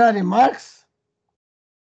are remarks.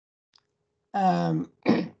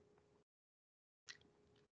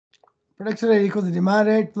 Production rate equals the demand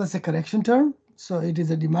rate plus a correction term. So it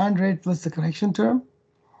is a demand rate plus the correction term.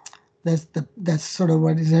 That's sort of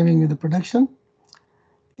what is having with the production.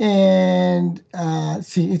 And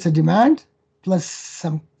see, it's a demand plus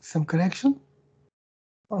some correction.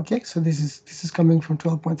 Okay, so this is coming from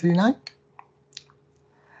 12.39.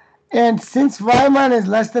 And since y1 is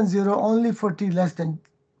less than 0 only for t less than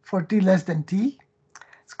t,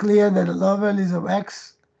 it's clear that the low values of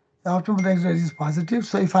x, the optimal production rate is positive.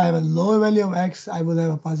 So if I have a low value of x, I will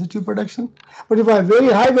have a positive production. But if I have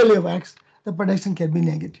very high value of x, the production can be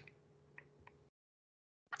negative.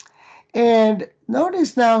 And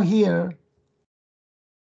notice now here,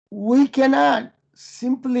 we cannot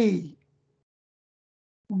simply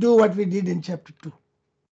do what we did in chapter 2.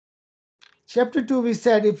 Chapter 2, we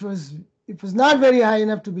said if it was not very high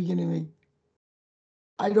enough to begin with,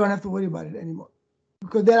 I don't have to worry about it anymore,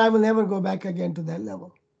 because then I will never go back again to that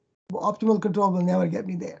level. Optimal control will never get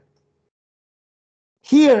me there.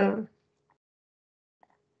 Here,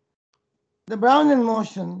 the Brownian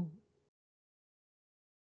motion,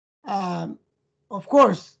 of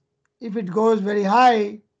course, if it goes very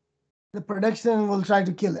high, the production will try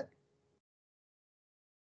to kill it.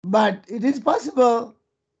 But it is possible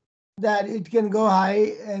that it can go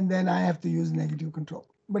high and then I have to use negative control.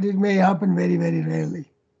 But it may happen very, very rarely.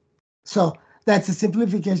 So that's a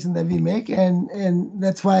simplification that we make, and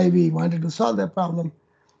that's why we wanted to solve that problem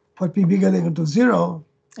for p bigger than or equal to 0.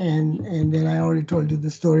 And then I already told you the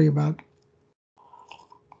story about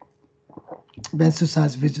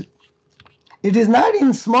Ben-Sussat's visit. It is not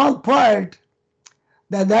in small part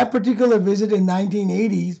that particular visit in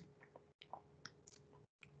 1980s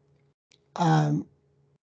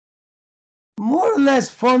more or less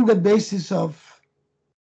formed the basis of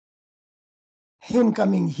him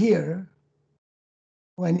coming here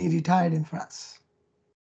when he retired in France.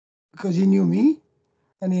 Because he knew me,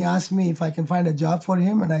 and he asked me if I can find a job for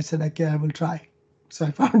him, and I said, okay, I will try. So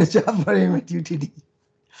I found a job for him at UTD.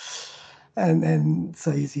 And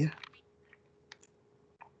so he's here.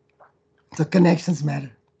 So connections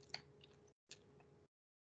matter.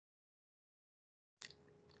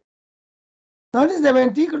 Notice that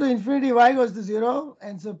when t equal to infinity, y goes to 0,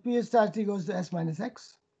 and so p star t goes to s minus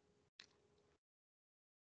x.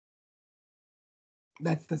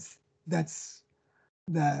 That's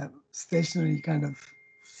the stationary kind of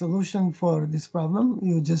solution for this problem.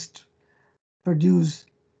 You just produce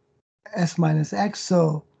s minus x.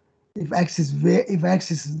 So if x is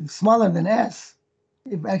smaller than s,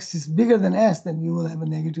 if x is bigger than s, then you will have a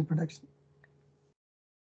negative production.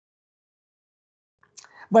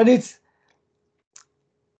 But this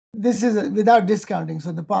is without discounting.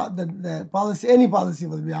 So the policy, any policy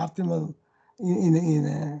will be optimal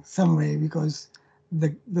in some way, because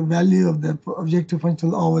the value of the objective function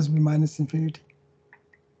will always be minus infinity.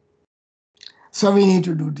 So we need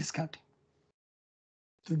to do discounting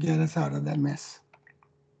to get us out of that mess.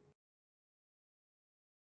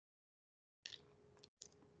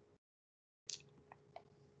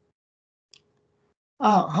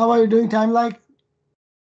 How are you doing time like?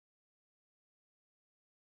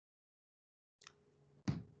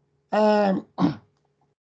 Um,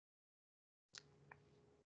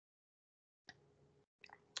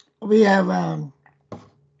 we have,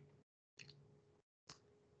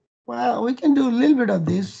 well, we can do a little bit of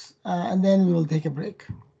this, and then we will take a break.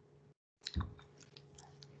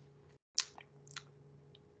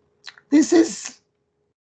 This is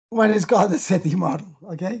what is called the SETI model,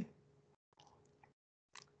 okay?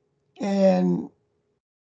 And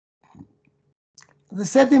the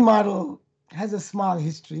SETI model has a small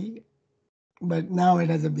history, but now it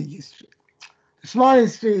has a big history. The small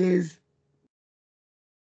history is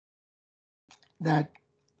that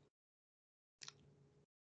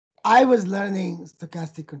I was learning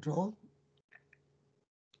stochastic control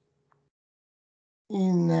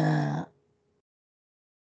in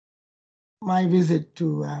my visit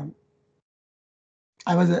to,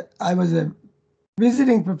 I was a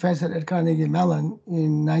visiting professor at Carnegie Mellon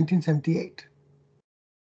in 1978.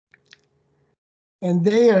 And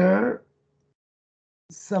there,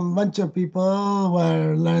 some bunch of people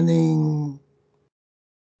were learning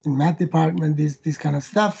in math department this kind of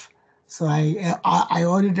stuff. So I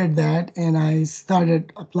audited that, and I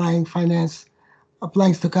started applying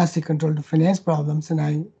stochastic control to finance problems, and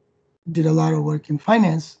I did a lot of work in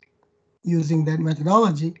finance using that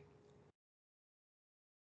methodology.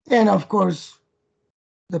 And of course,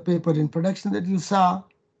 the paper in production that you saw.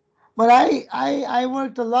 But I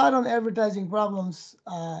worked a lot on advertising problems,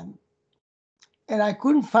 and I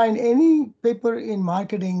couldn't find any paper in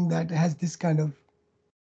marketing that has this kind of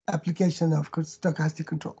application of stochastic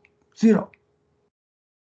control. Zero.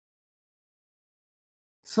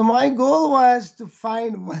 So my goal was to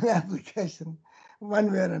find one application, one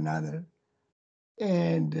way or another,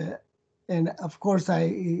 and of course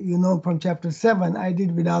from chapter 7, I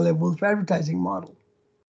did Vidal-Wolf advertising model.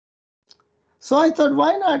 So I thought,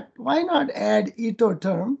 why not add Ito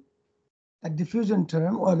term, a diffusion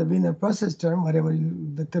term, or the Wiener process term, whatever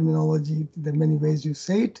the terminology, the many ways you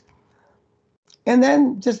say it, and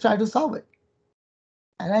then just try to solve it.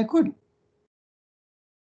 And I couldn't.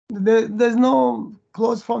 There's no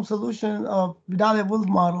closed form solution of Vidal-Wolf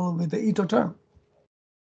model with the Ito term.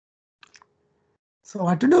 So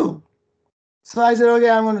what to do? So I said,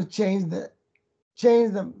 okay, I'm going to change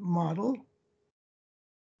the model.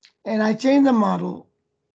 And I changed the model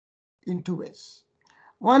in two ways.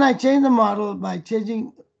 One, I changed the model by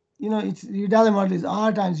changing, it's the Vidal model is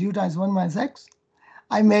R times U times 1 minus X.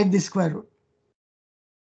 I made this square root.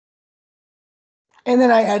 And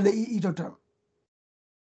then I add the Ito term.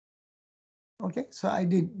 Okay, so I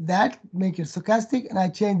did that, make it stochastic, and I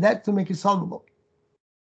changed that to make it solvable.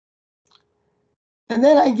 And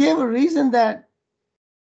then I gave a reason that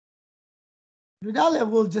Vidal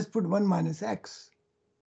will just put 1 minus X.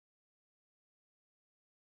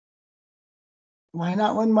 Why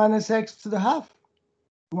not 1 minus X to the half?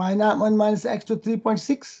 Why not 1 minus X to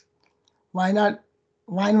 3.6? Why not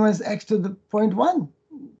 1 minus X to the 0.1?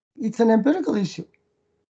 It's an empirical issue.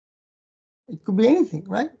 It could be anything,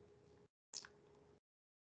 right?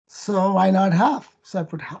 So why not half? So I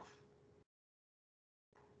put half.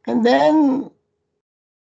 And then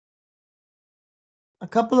a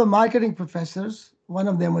couple of marketing professors, one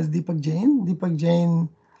of them was Deepak Jain. Deepak Jain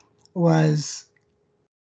was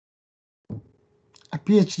a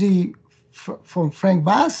PhD from Frank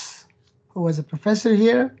Bass, who was a professor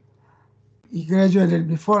here. He graduated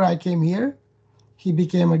before I came here. He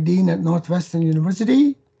became a dean at Northwestern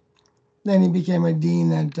University. Then he became a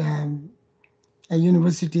dean at a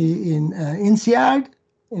university in INSEAD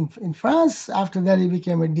in France. After that, he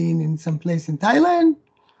became a dean in some place in Thailand.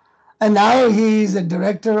 And now he's a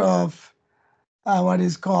director of what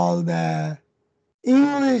is called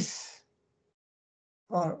English,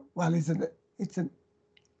 or well, It's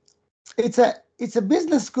a it's a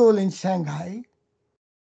business school in Shanghai,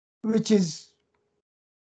 which is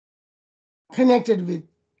connected with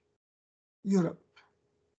Europe.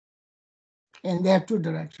 And they have two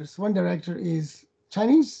directors. One director is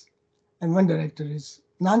Chinese, and one director is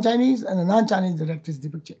non-Chinese, and the non-Chinese director is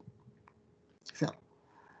Deepak Jain. So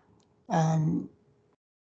um,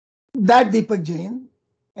 that Deepak Jain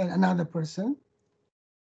and another person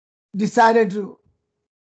decided to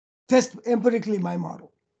test empirically my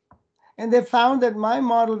model. And they found that my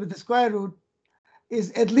model with the square root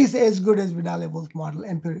is at least as good as Vidal-Wolf model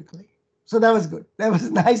empirically. So that was good. That was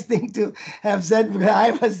a nice thing to have said,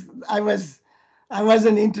 because I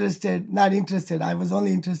wasn't interested, not interested. I was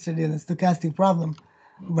only interested in a stochastic problem,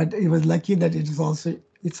 but it was lucky that it's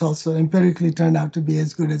also empirically turned out to be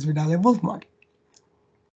as good as Vidal-Wolf model.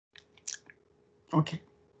 Okay.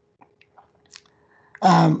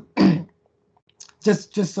 Um,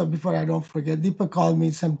 just so before I don't forget, Deepak called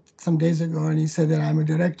me some days ago and he said that I'm a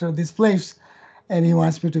director of this place, and he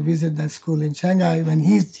wants me to visit that school in Shanghai when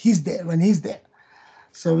he's there.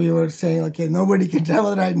 So we were saying, okay, nobody can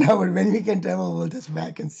travel right now, but when we can travel, we'll just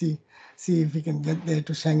back and see if we can get there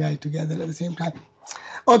to Shanghai together at the same time.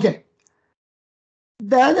 Okay.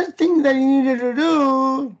 The other thing that you needed to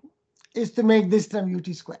do is to make this term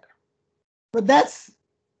UT square. But that's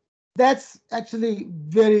actually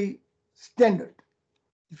very standard.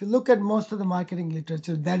 If you look at most of the marketing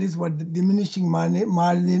literature, that is what the diminishing marginal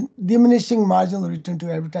return to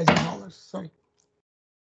advertising dollars. Sorry.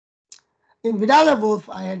 In Vidal-Wolf,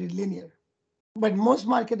 I had it linear, but most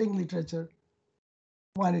marketing literature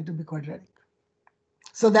wanted to be quadratic.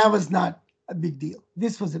 So that was not a big deal.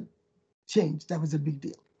 This was a change. That was a big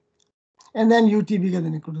deal. And then UT bigger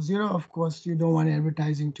than equal to 0. Of course, you don't want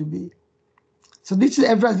advertising to be. So this is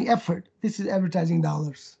advertising effort. This is advertising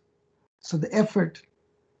dollars. So the effort,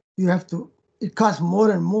 you have to, it costs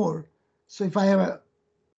more and more. So if I have an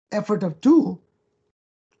effort of 2,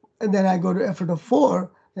 and then I go to effort of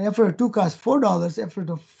 4, the effort of 2 costs $4, effort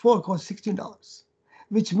of 4 costs $16,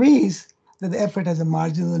 which means that the effort has a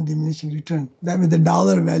marginal and diminishing return. That means the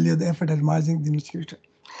dollar value of the effort has marginal and diminishing return.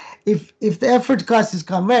 If the effort cost is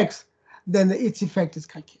convex, then its effect is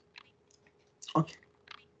concave. Okay.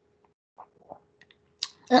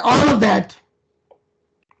 And all of that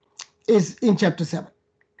is in chapter 7.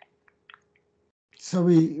 So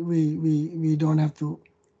we don't have to.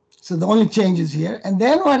 So the only change is here. And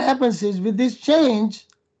then what happens is with this change,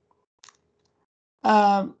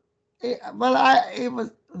 I'll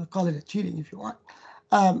call it a cheating if you want.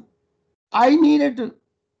 I needed to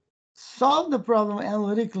solve the problem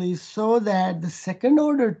analytically so that the second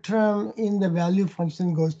order term in the value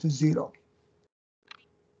function goes to 0.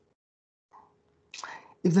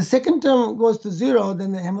 If the second term goes to 0,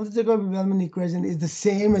 then the Hamilton-Jacobi-Bellman equation is the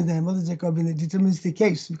same as the Hamilton-Jacobi in the deterministic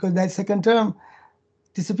case, because that second term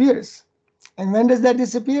disappears. And when does that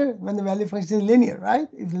disappear? When the value function is linear, right?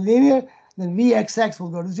 If it's linear, then Vxx will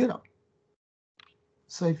go to 0.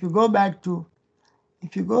 So if you go back to,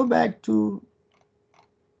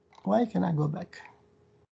 why can I go back?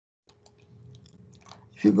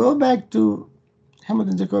 If you go back to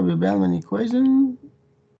Hamilton-Jacobi-Bellman equation,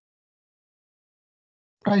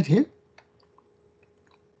 right here,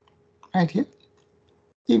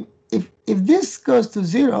 if this goes to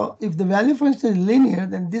 0, if the value function is linear,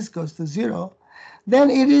 then this goes to 0, then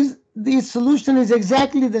the solution is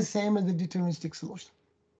exactly the same as the deterministic solution,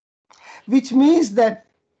 which means that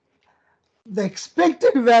the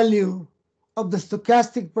expected value of the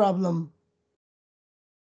stochastic problem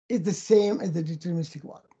is the same as the deterministic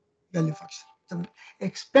value function. The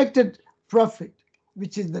expected profit,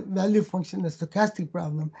 which is the value function in the stochastic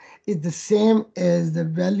problem, is the same as the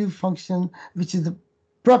value function, which is the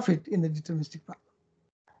profit in the deterministic problem.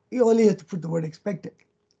 You only have to put the word expected,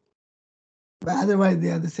 but otherwise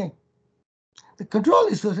they are the same. The control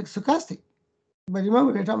is stochastic, but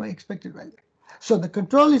remember we're talking about expected value. So the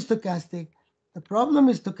control is stochastic, the problem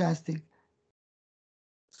is stochastic,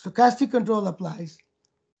 stochastic control applies,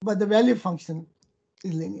 but the value function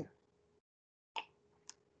is linear.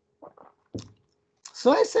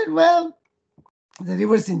 So I said, well, the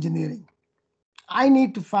reverse engineering. I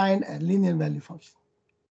need to find a linear value function.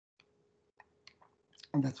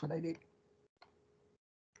 And that's what I did.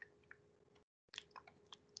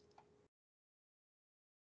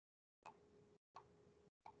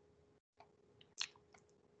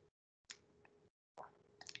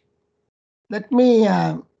 Let me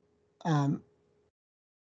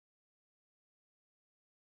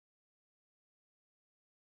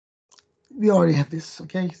we already have this,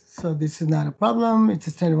 okay? So this is not a problem. It's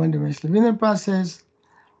a standard one-dimensional linear process.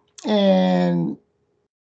 And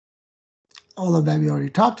All of that we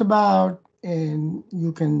already talked about, and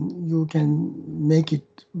you can make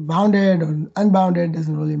it bounded or unbounded,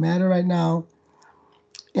 doesn't really matter right now.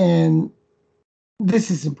 And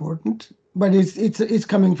this is important, but it's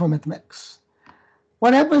coming from mathematics.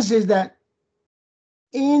 What happens is that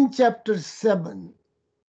in chapter 7,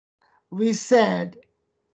 we said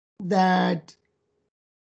that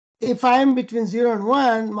if I'm between 0 and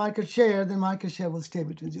 1 market share, then market share will stay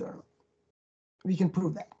between 0 and 1. We can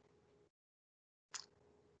prove that.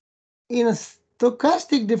 In a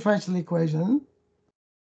stochastic differential equation,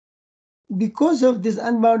 because of this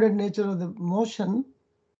unbounded nature of the motion,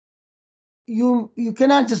 you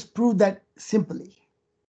cannot just prove that simply,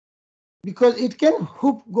 because it can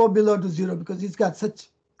go below to 0 because it's got such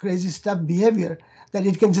crazy stuff behavior that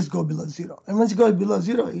it can just go below 0. And once it goes below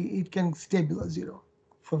 0, it can stay below 0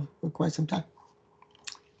 for quite some time.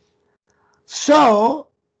 So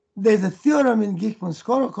there's a theorem in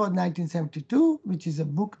Geekman-Skoro Code 1972, which is a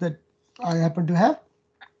book that I happen to have.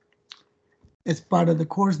 It's part of the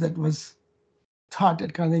course that was taught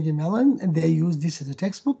at Carnegie Mellon, and they use this as a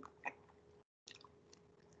textbook.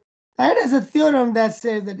 And as a theorem that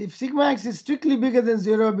says that if sigma x is strictly bigger than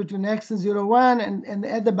 0 between x and 0, 1, and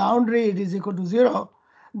at the boundary it is equal to 0,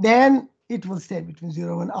 then it will stay between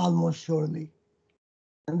 0 and 1 almost surely.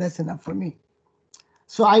 And that's enough for me.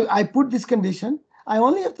 So I put this condition. I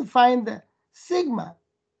only have to find the sigma.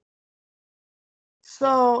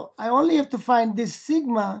 So I only have to find this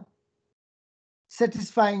sigma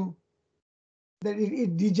satisfying that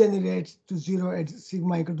it degenerates to 0 at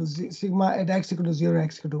sigma equal to sigma at x equal to 0,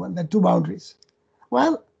 x equal to 1. There are two boundaries.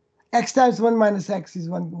 Well, x times 1 minus x is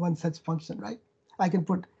one such function, right? I can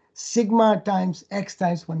put sigma times x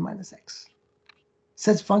times 1 minus x.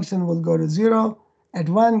 Such function will go to 0 at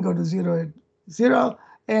 1, go to 0 at 0,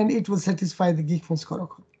 and it will satisfy the Geekman-Skoro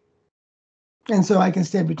code. And so I can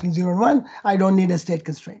stay between 0 and 1. I don't need a state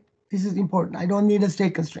constraint. This is important. I don't need a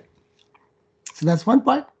state constraint. So that's one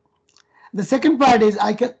part. The second part is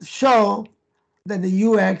I can show that the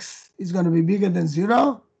ux is going to be bigger than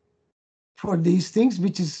 0 for these things,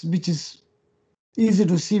 which is easy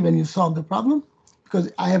to see when you solve the problem,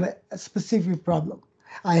 because I have a specific problem.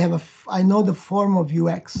 I know the form of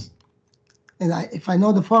ux, and if I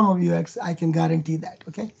know the form of ux, I can guarantee that.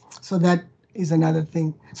 Okay, so that is another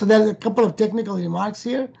thing. So there's a couple of technical remarks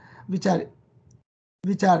here, which are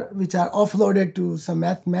offloaded to some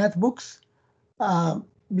math books,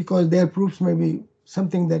 because their proofs may be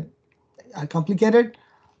something that are complicated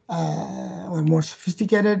or more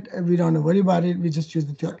sophisticated. We don't worry about it. We just use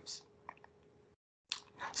the theorems.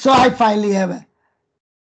 So I finally have an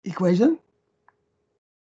equation,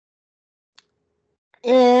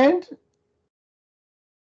 and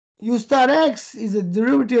u star x is a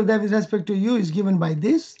derivative of that with respect to u is given by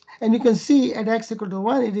this. And you can see at x equal to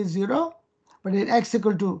 1, it is 0. But at x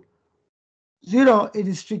equal to 0, it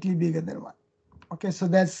is strictly bigger than 1. Okay, so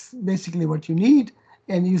that's basically what you need.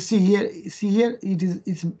 And you see here,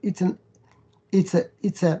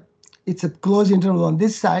 it's a closed interval on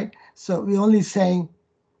this side. So we're only saying,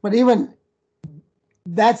 but even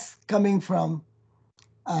that's coming from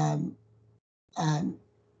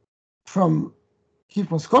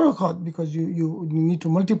Geekman-Skoro code, because you need to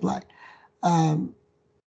multiply. So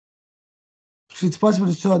it's possible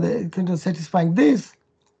to show that kind of satisfying this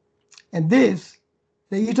and this,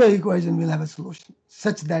 the Ito equation will have a solution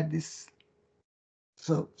such that this.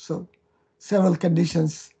 So several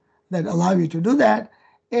conditions that allow you to do that,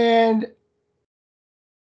 and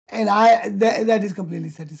that is completely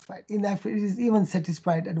satisfied. In fact, it is even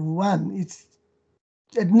satisfied at 1. It's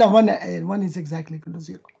at 1 is exactly equal to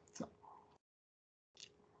 0. So,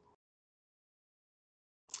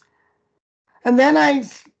 and then I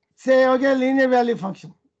say, okay, linear value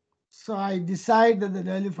function. So I decide that the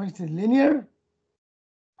value function is linear.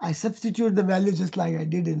 I substitute the value just like I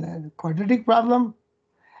did in a quadratic problem,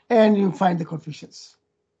 and you find the coefficients.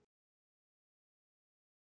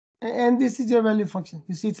 And this is your value function.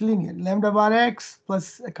 You see, it's linear. Lambda bar x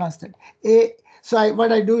plus a constant. So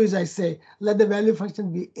what I do is I say, let the value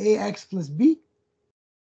function be ax plus b.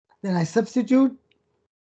 Then I substitute.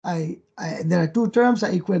 There are two terms.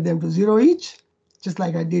 I equate them to 0 each, just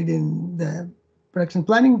like I did in the production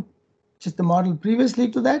planning, just the model previously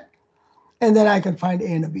to that. And then I can find a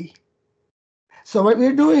and a b. So what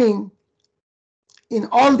we're doing in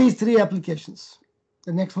all these three applications,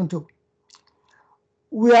 the next one too,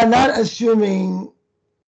 we are not assuming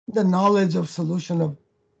the knowledge of solution of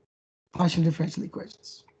partial differential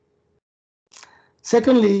equations.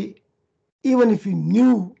 Secondly, even if you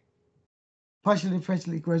knew partial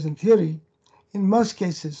differential equation theory, in most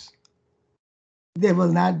cases, they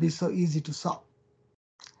will not be so easy to solve.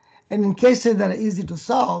 And in cases that are easy to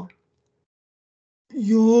solve,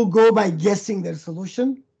 you go by guessing their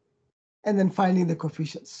solution and then finding the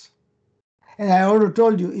coefficients. And I already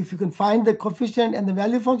told you, if you can find the coefficient and the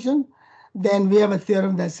value function, then we have a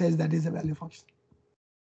theorem that says that is a value function.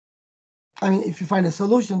 I mean, if you find a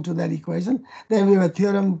solution to that equation, then we have a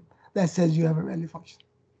theorem that says you have a value function.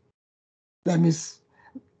 That means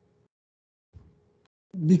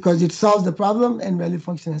because it solves the problem and value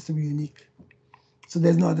function has to be unique. So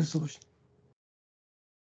there's no other solution.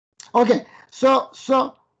 Okay, so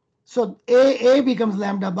A becomes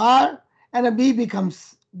lambda bar and a B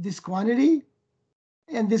becomes this quantity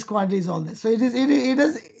and this quantity is all this. So these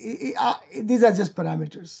are just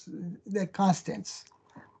parameters, they're constants.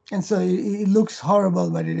 And so it looks horrible,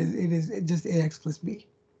 but it is just AX plus B.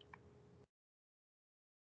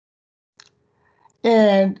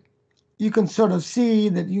 And you can sort of see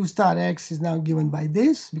that U star X is now given by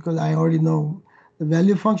this because I already know the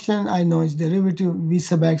value function. I know its derivative. V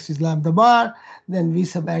sub X is lambda bar. Then V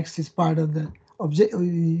sub X is part of the object.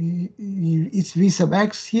 It's V sub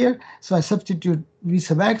X here. So I substitute V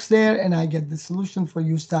sub X there and I get the solution for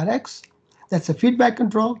U star X. That's a feedback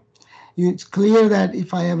control. It's clear that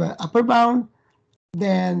if I have an upper bound,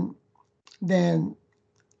 then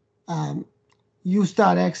U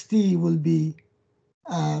star xt will be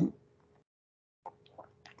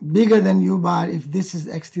bigger than U bar if this is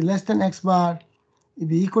xt less than X bar. It will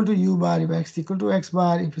be equal to U bar if xt equal to X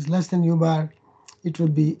bar. If it's less than U bar, it will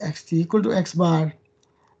be xt equal to X bar,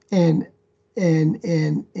 and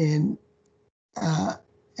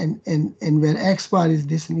where X bar is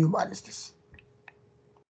this and U bar is this.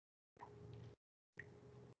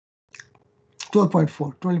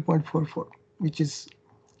 20.44, which is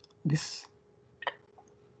this.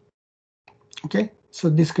 Okay, so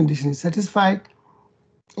this condition is satisfied,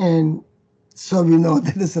 and so we know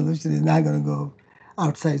that the solution is not going to go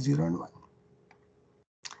outside 0 and 1.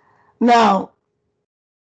 Now,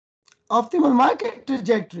 optimal market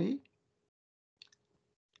trajectory,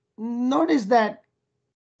 notice that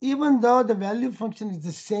even though the value function is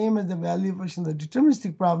the same as the value function of the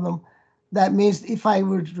deterministic problem, that means if I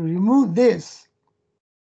were to remove this,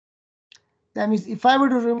 that means if I were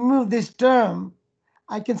to remove this term,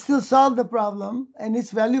 I can still solve the problem, and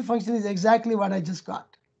its value function is exactly what I just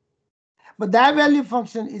got. But that value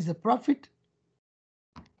function is a profit.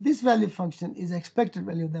 This value function is expected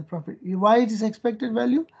value of that profit. Why it is expected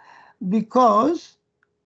value? Because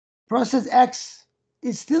process X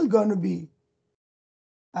is still going to be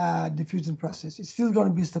a diffusion process. It's still going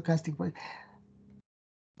to be stochastic process.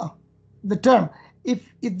 Oh, the term. If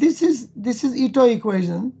this is Ito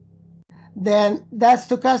equation, then that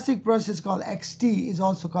stochastic process called XT is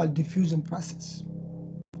also called diffusion process.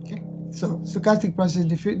 Okay, so stochastic process,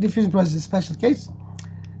 diffusion process is a special case.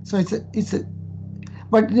 So it's a,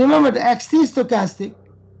 but remember the XT is stochastic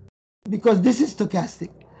because this is stochastic.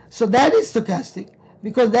 So that is stochastic.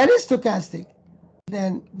 Because that is stochastic,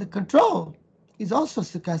 then the control is also a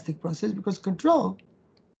stochastic process because control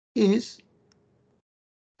is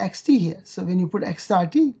xt here. So when you put x star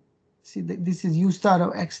t, see that this is u star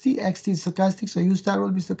of xt, xt is stochastic, so u star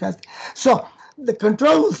will be stochastic. So the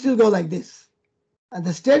control will still go like this, and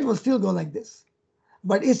the state will still go like this.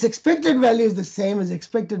 But its expected value is the same as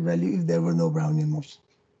expected value if there were no Brownian motion.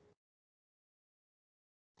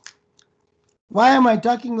 Why am I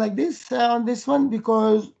talking like this on this one?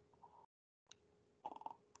 Because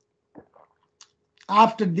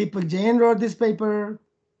after Deepak Jain wrote this paper,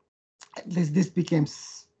 this became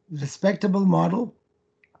respectable model.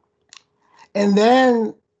 And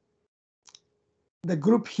then the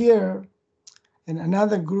group here and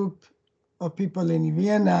another group of people in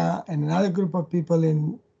Vienna and another group of people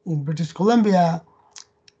in British Columbia,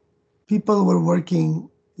 people were working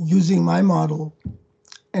using my model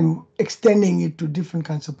and extending it to different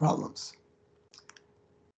kinds of problems.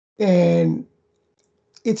 And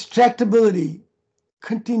its tractability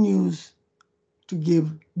continues to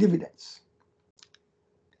give dividends.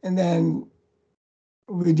 And then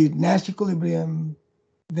we did Nash equilibrium,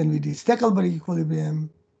 then we did Steckelberg equilibrium,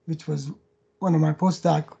 which was one of my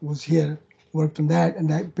postdoc was here, worked on that, and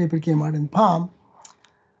that paper came out in Palm.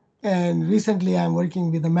 And recently I'm working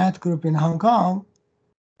with a math group in Hong Kong,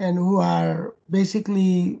 and who are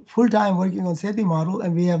basically full-time working on SETI model,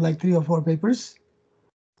 and we have like 3 or 4 papers.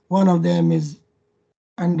 One of them is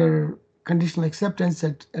under conditional acceptance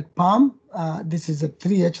at Palm. This is a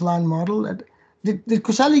 3 echelon model. Did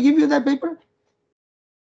Kushali give you that paper?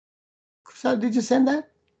 Kushali, did you send that?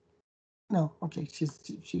 No, okay, she's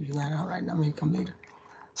not out right now, maybe come later.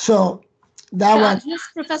 So that one. Yes,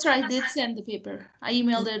 Professor, I did send the paper. I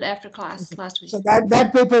emailed it after class last week. So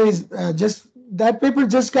that paper is just that paper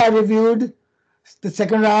just got reviewed, the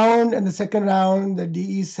second round, and the second round, the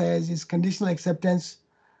DE says is conditional acceptance,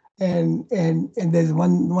 and there's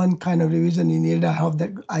one kind of revision you need. I hope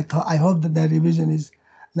that revision is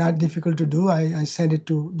not difficult to do. I sent it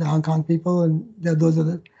to the Hong Kong people, and those are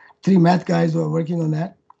the three math guys who are working on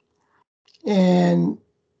that. And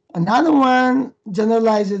another one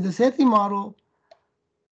generalizes the Sethi model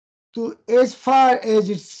to as far as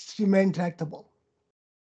it's remain tractable,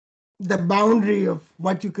 the boundary of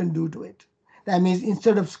what you can do to it. That means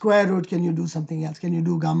instead of square root, can you do something else? Can you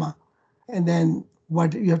do gamma? And then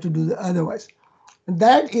what you have to do otherwise.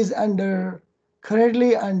 That is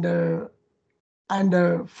currently under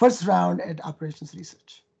first round at operations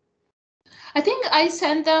research. I think I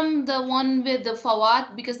sent them the one with the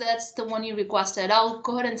Fawad because that's the one you requested. I'll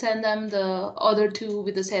go ahead and send them the other two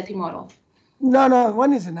with the Sethi model. No,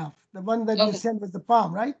 one is enough. The one that you Okay. sent was the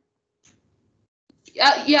palm, right?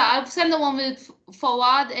 Yeah, I've sent the one with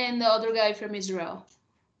Fawad and the other guy from Israel.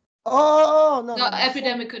 Oh, no, The no.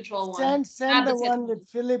 epidemic control one, Send not the the Sethi one model. with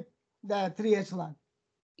Philip, the 3 echelon.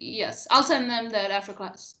 Yes, I'll send them that after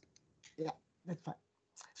class. Yeah, that's fine.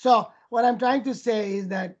 So what I'm trying to say is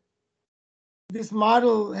that this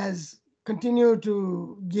model has continued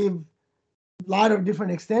to give a lot of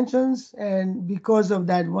different extensions, and because of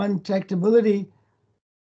that one tractability,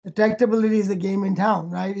 the tractability is the game in town,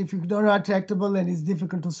 right? If you don't are tractable, then it's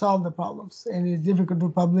difficult to solve the problems, and it's difficult to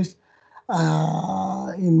publish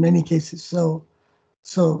in many cases. So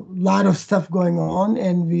a lot of stuff going on,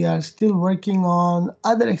 and we are still working on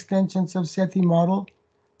other extensions of SETI model.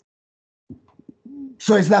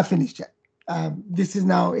 So it's not finished yet. This is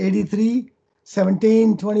now 83,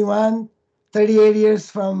 17, 21, 38 years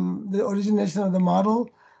from the origination of the model.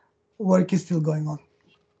 Work is still going on.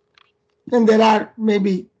 And there are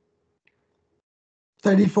maybe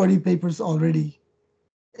 30, 40 papers already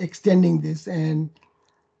extending this. And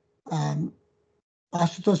um,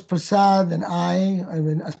 Ashutosh Prasad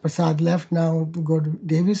and as Prasad left now to go to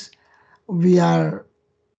Davis, we are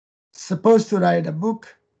supposed to write a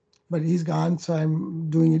book, but he's gone. So I'm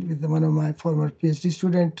doing it with one of my former PhD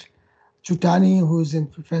student, Chutani, who's a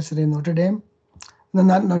professor in Notre Dame. No,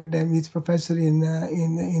 not Notre Dame. He's professor in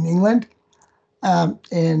England,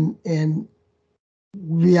 and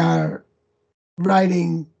we are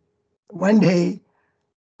writing one day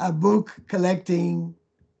a book collecting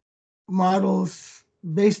models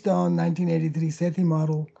based on 1983 SETI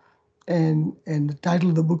model, and the title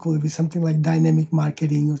of the book will be something like dynamic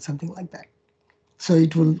marketing or something like that. So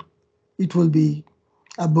it will be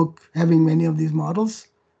a book having many of these models.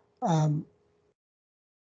 Um,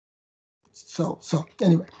 so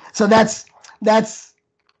anyway, so that's that's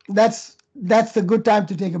a good time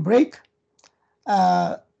to take a break.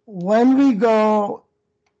 Uh, when we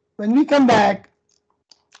come back,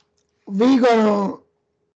 we're gonna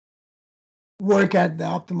work at the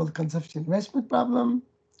optimal consumption investment problem,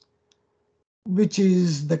 which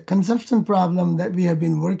is the consumption problem that we have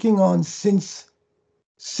been working on since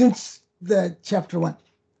the chapter one.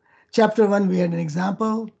 Chapter one, we had an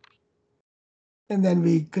example, and then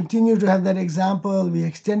we continue to have that example. We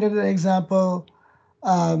extended the example.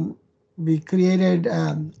 Um, we created,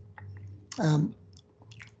 um,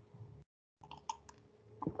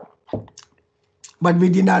 but we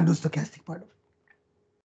did not do stochastic part of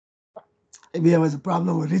it. There was a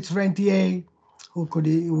problem with rich rentier who could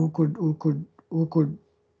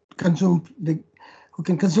consume the who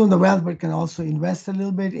can consume the wealth but can also invest a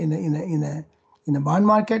little bit in a bond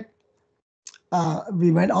market.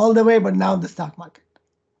 We went all the way, but now the stock market.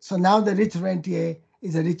 So now the rich rentier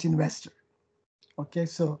is a rich investor. Okay,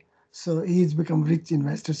 so he's become rich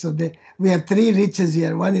investor. So we have three riches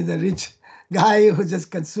here. One is a rich guy who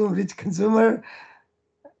just rich consumer,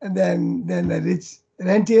 and then the rich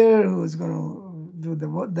rentier who's going to do the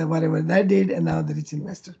whatever that did, and now the rich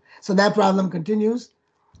investor. So that problem continues,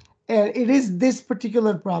 and it is this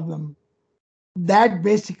particular problem that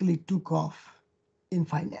basically took off in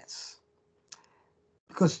finance,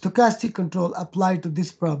 because stochastic control applied to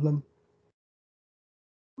this problem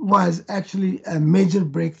was actually a major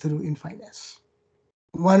breakthrough in finance.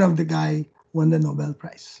 One of the guy won the Nobel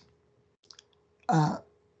Prize uh,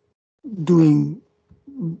 doing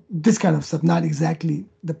this kind of stuff, not exactly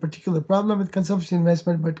the particular problem with consumption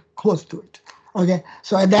investment, but close to it. Okay,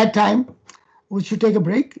 so at that time, we should take a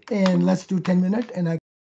break and let's do 10 minutes, and I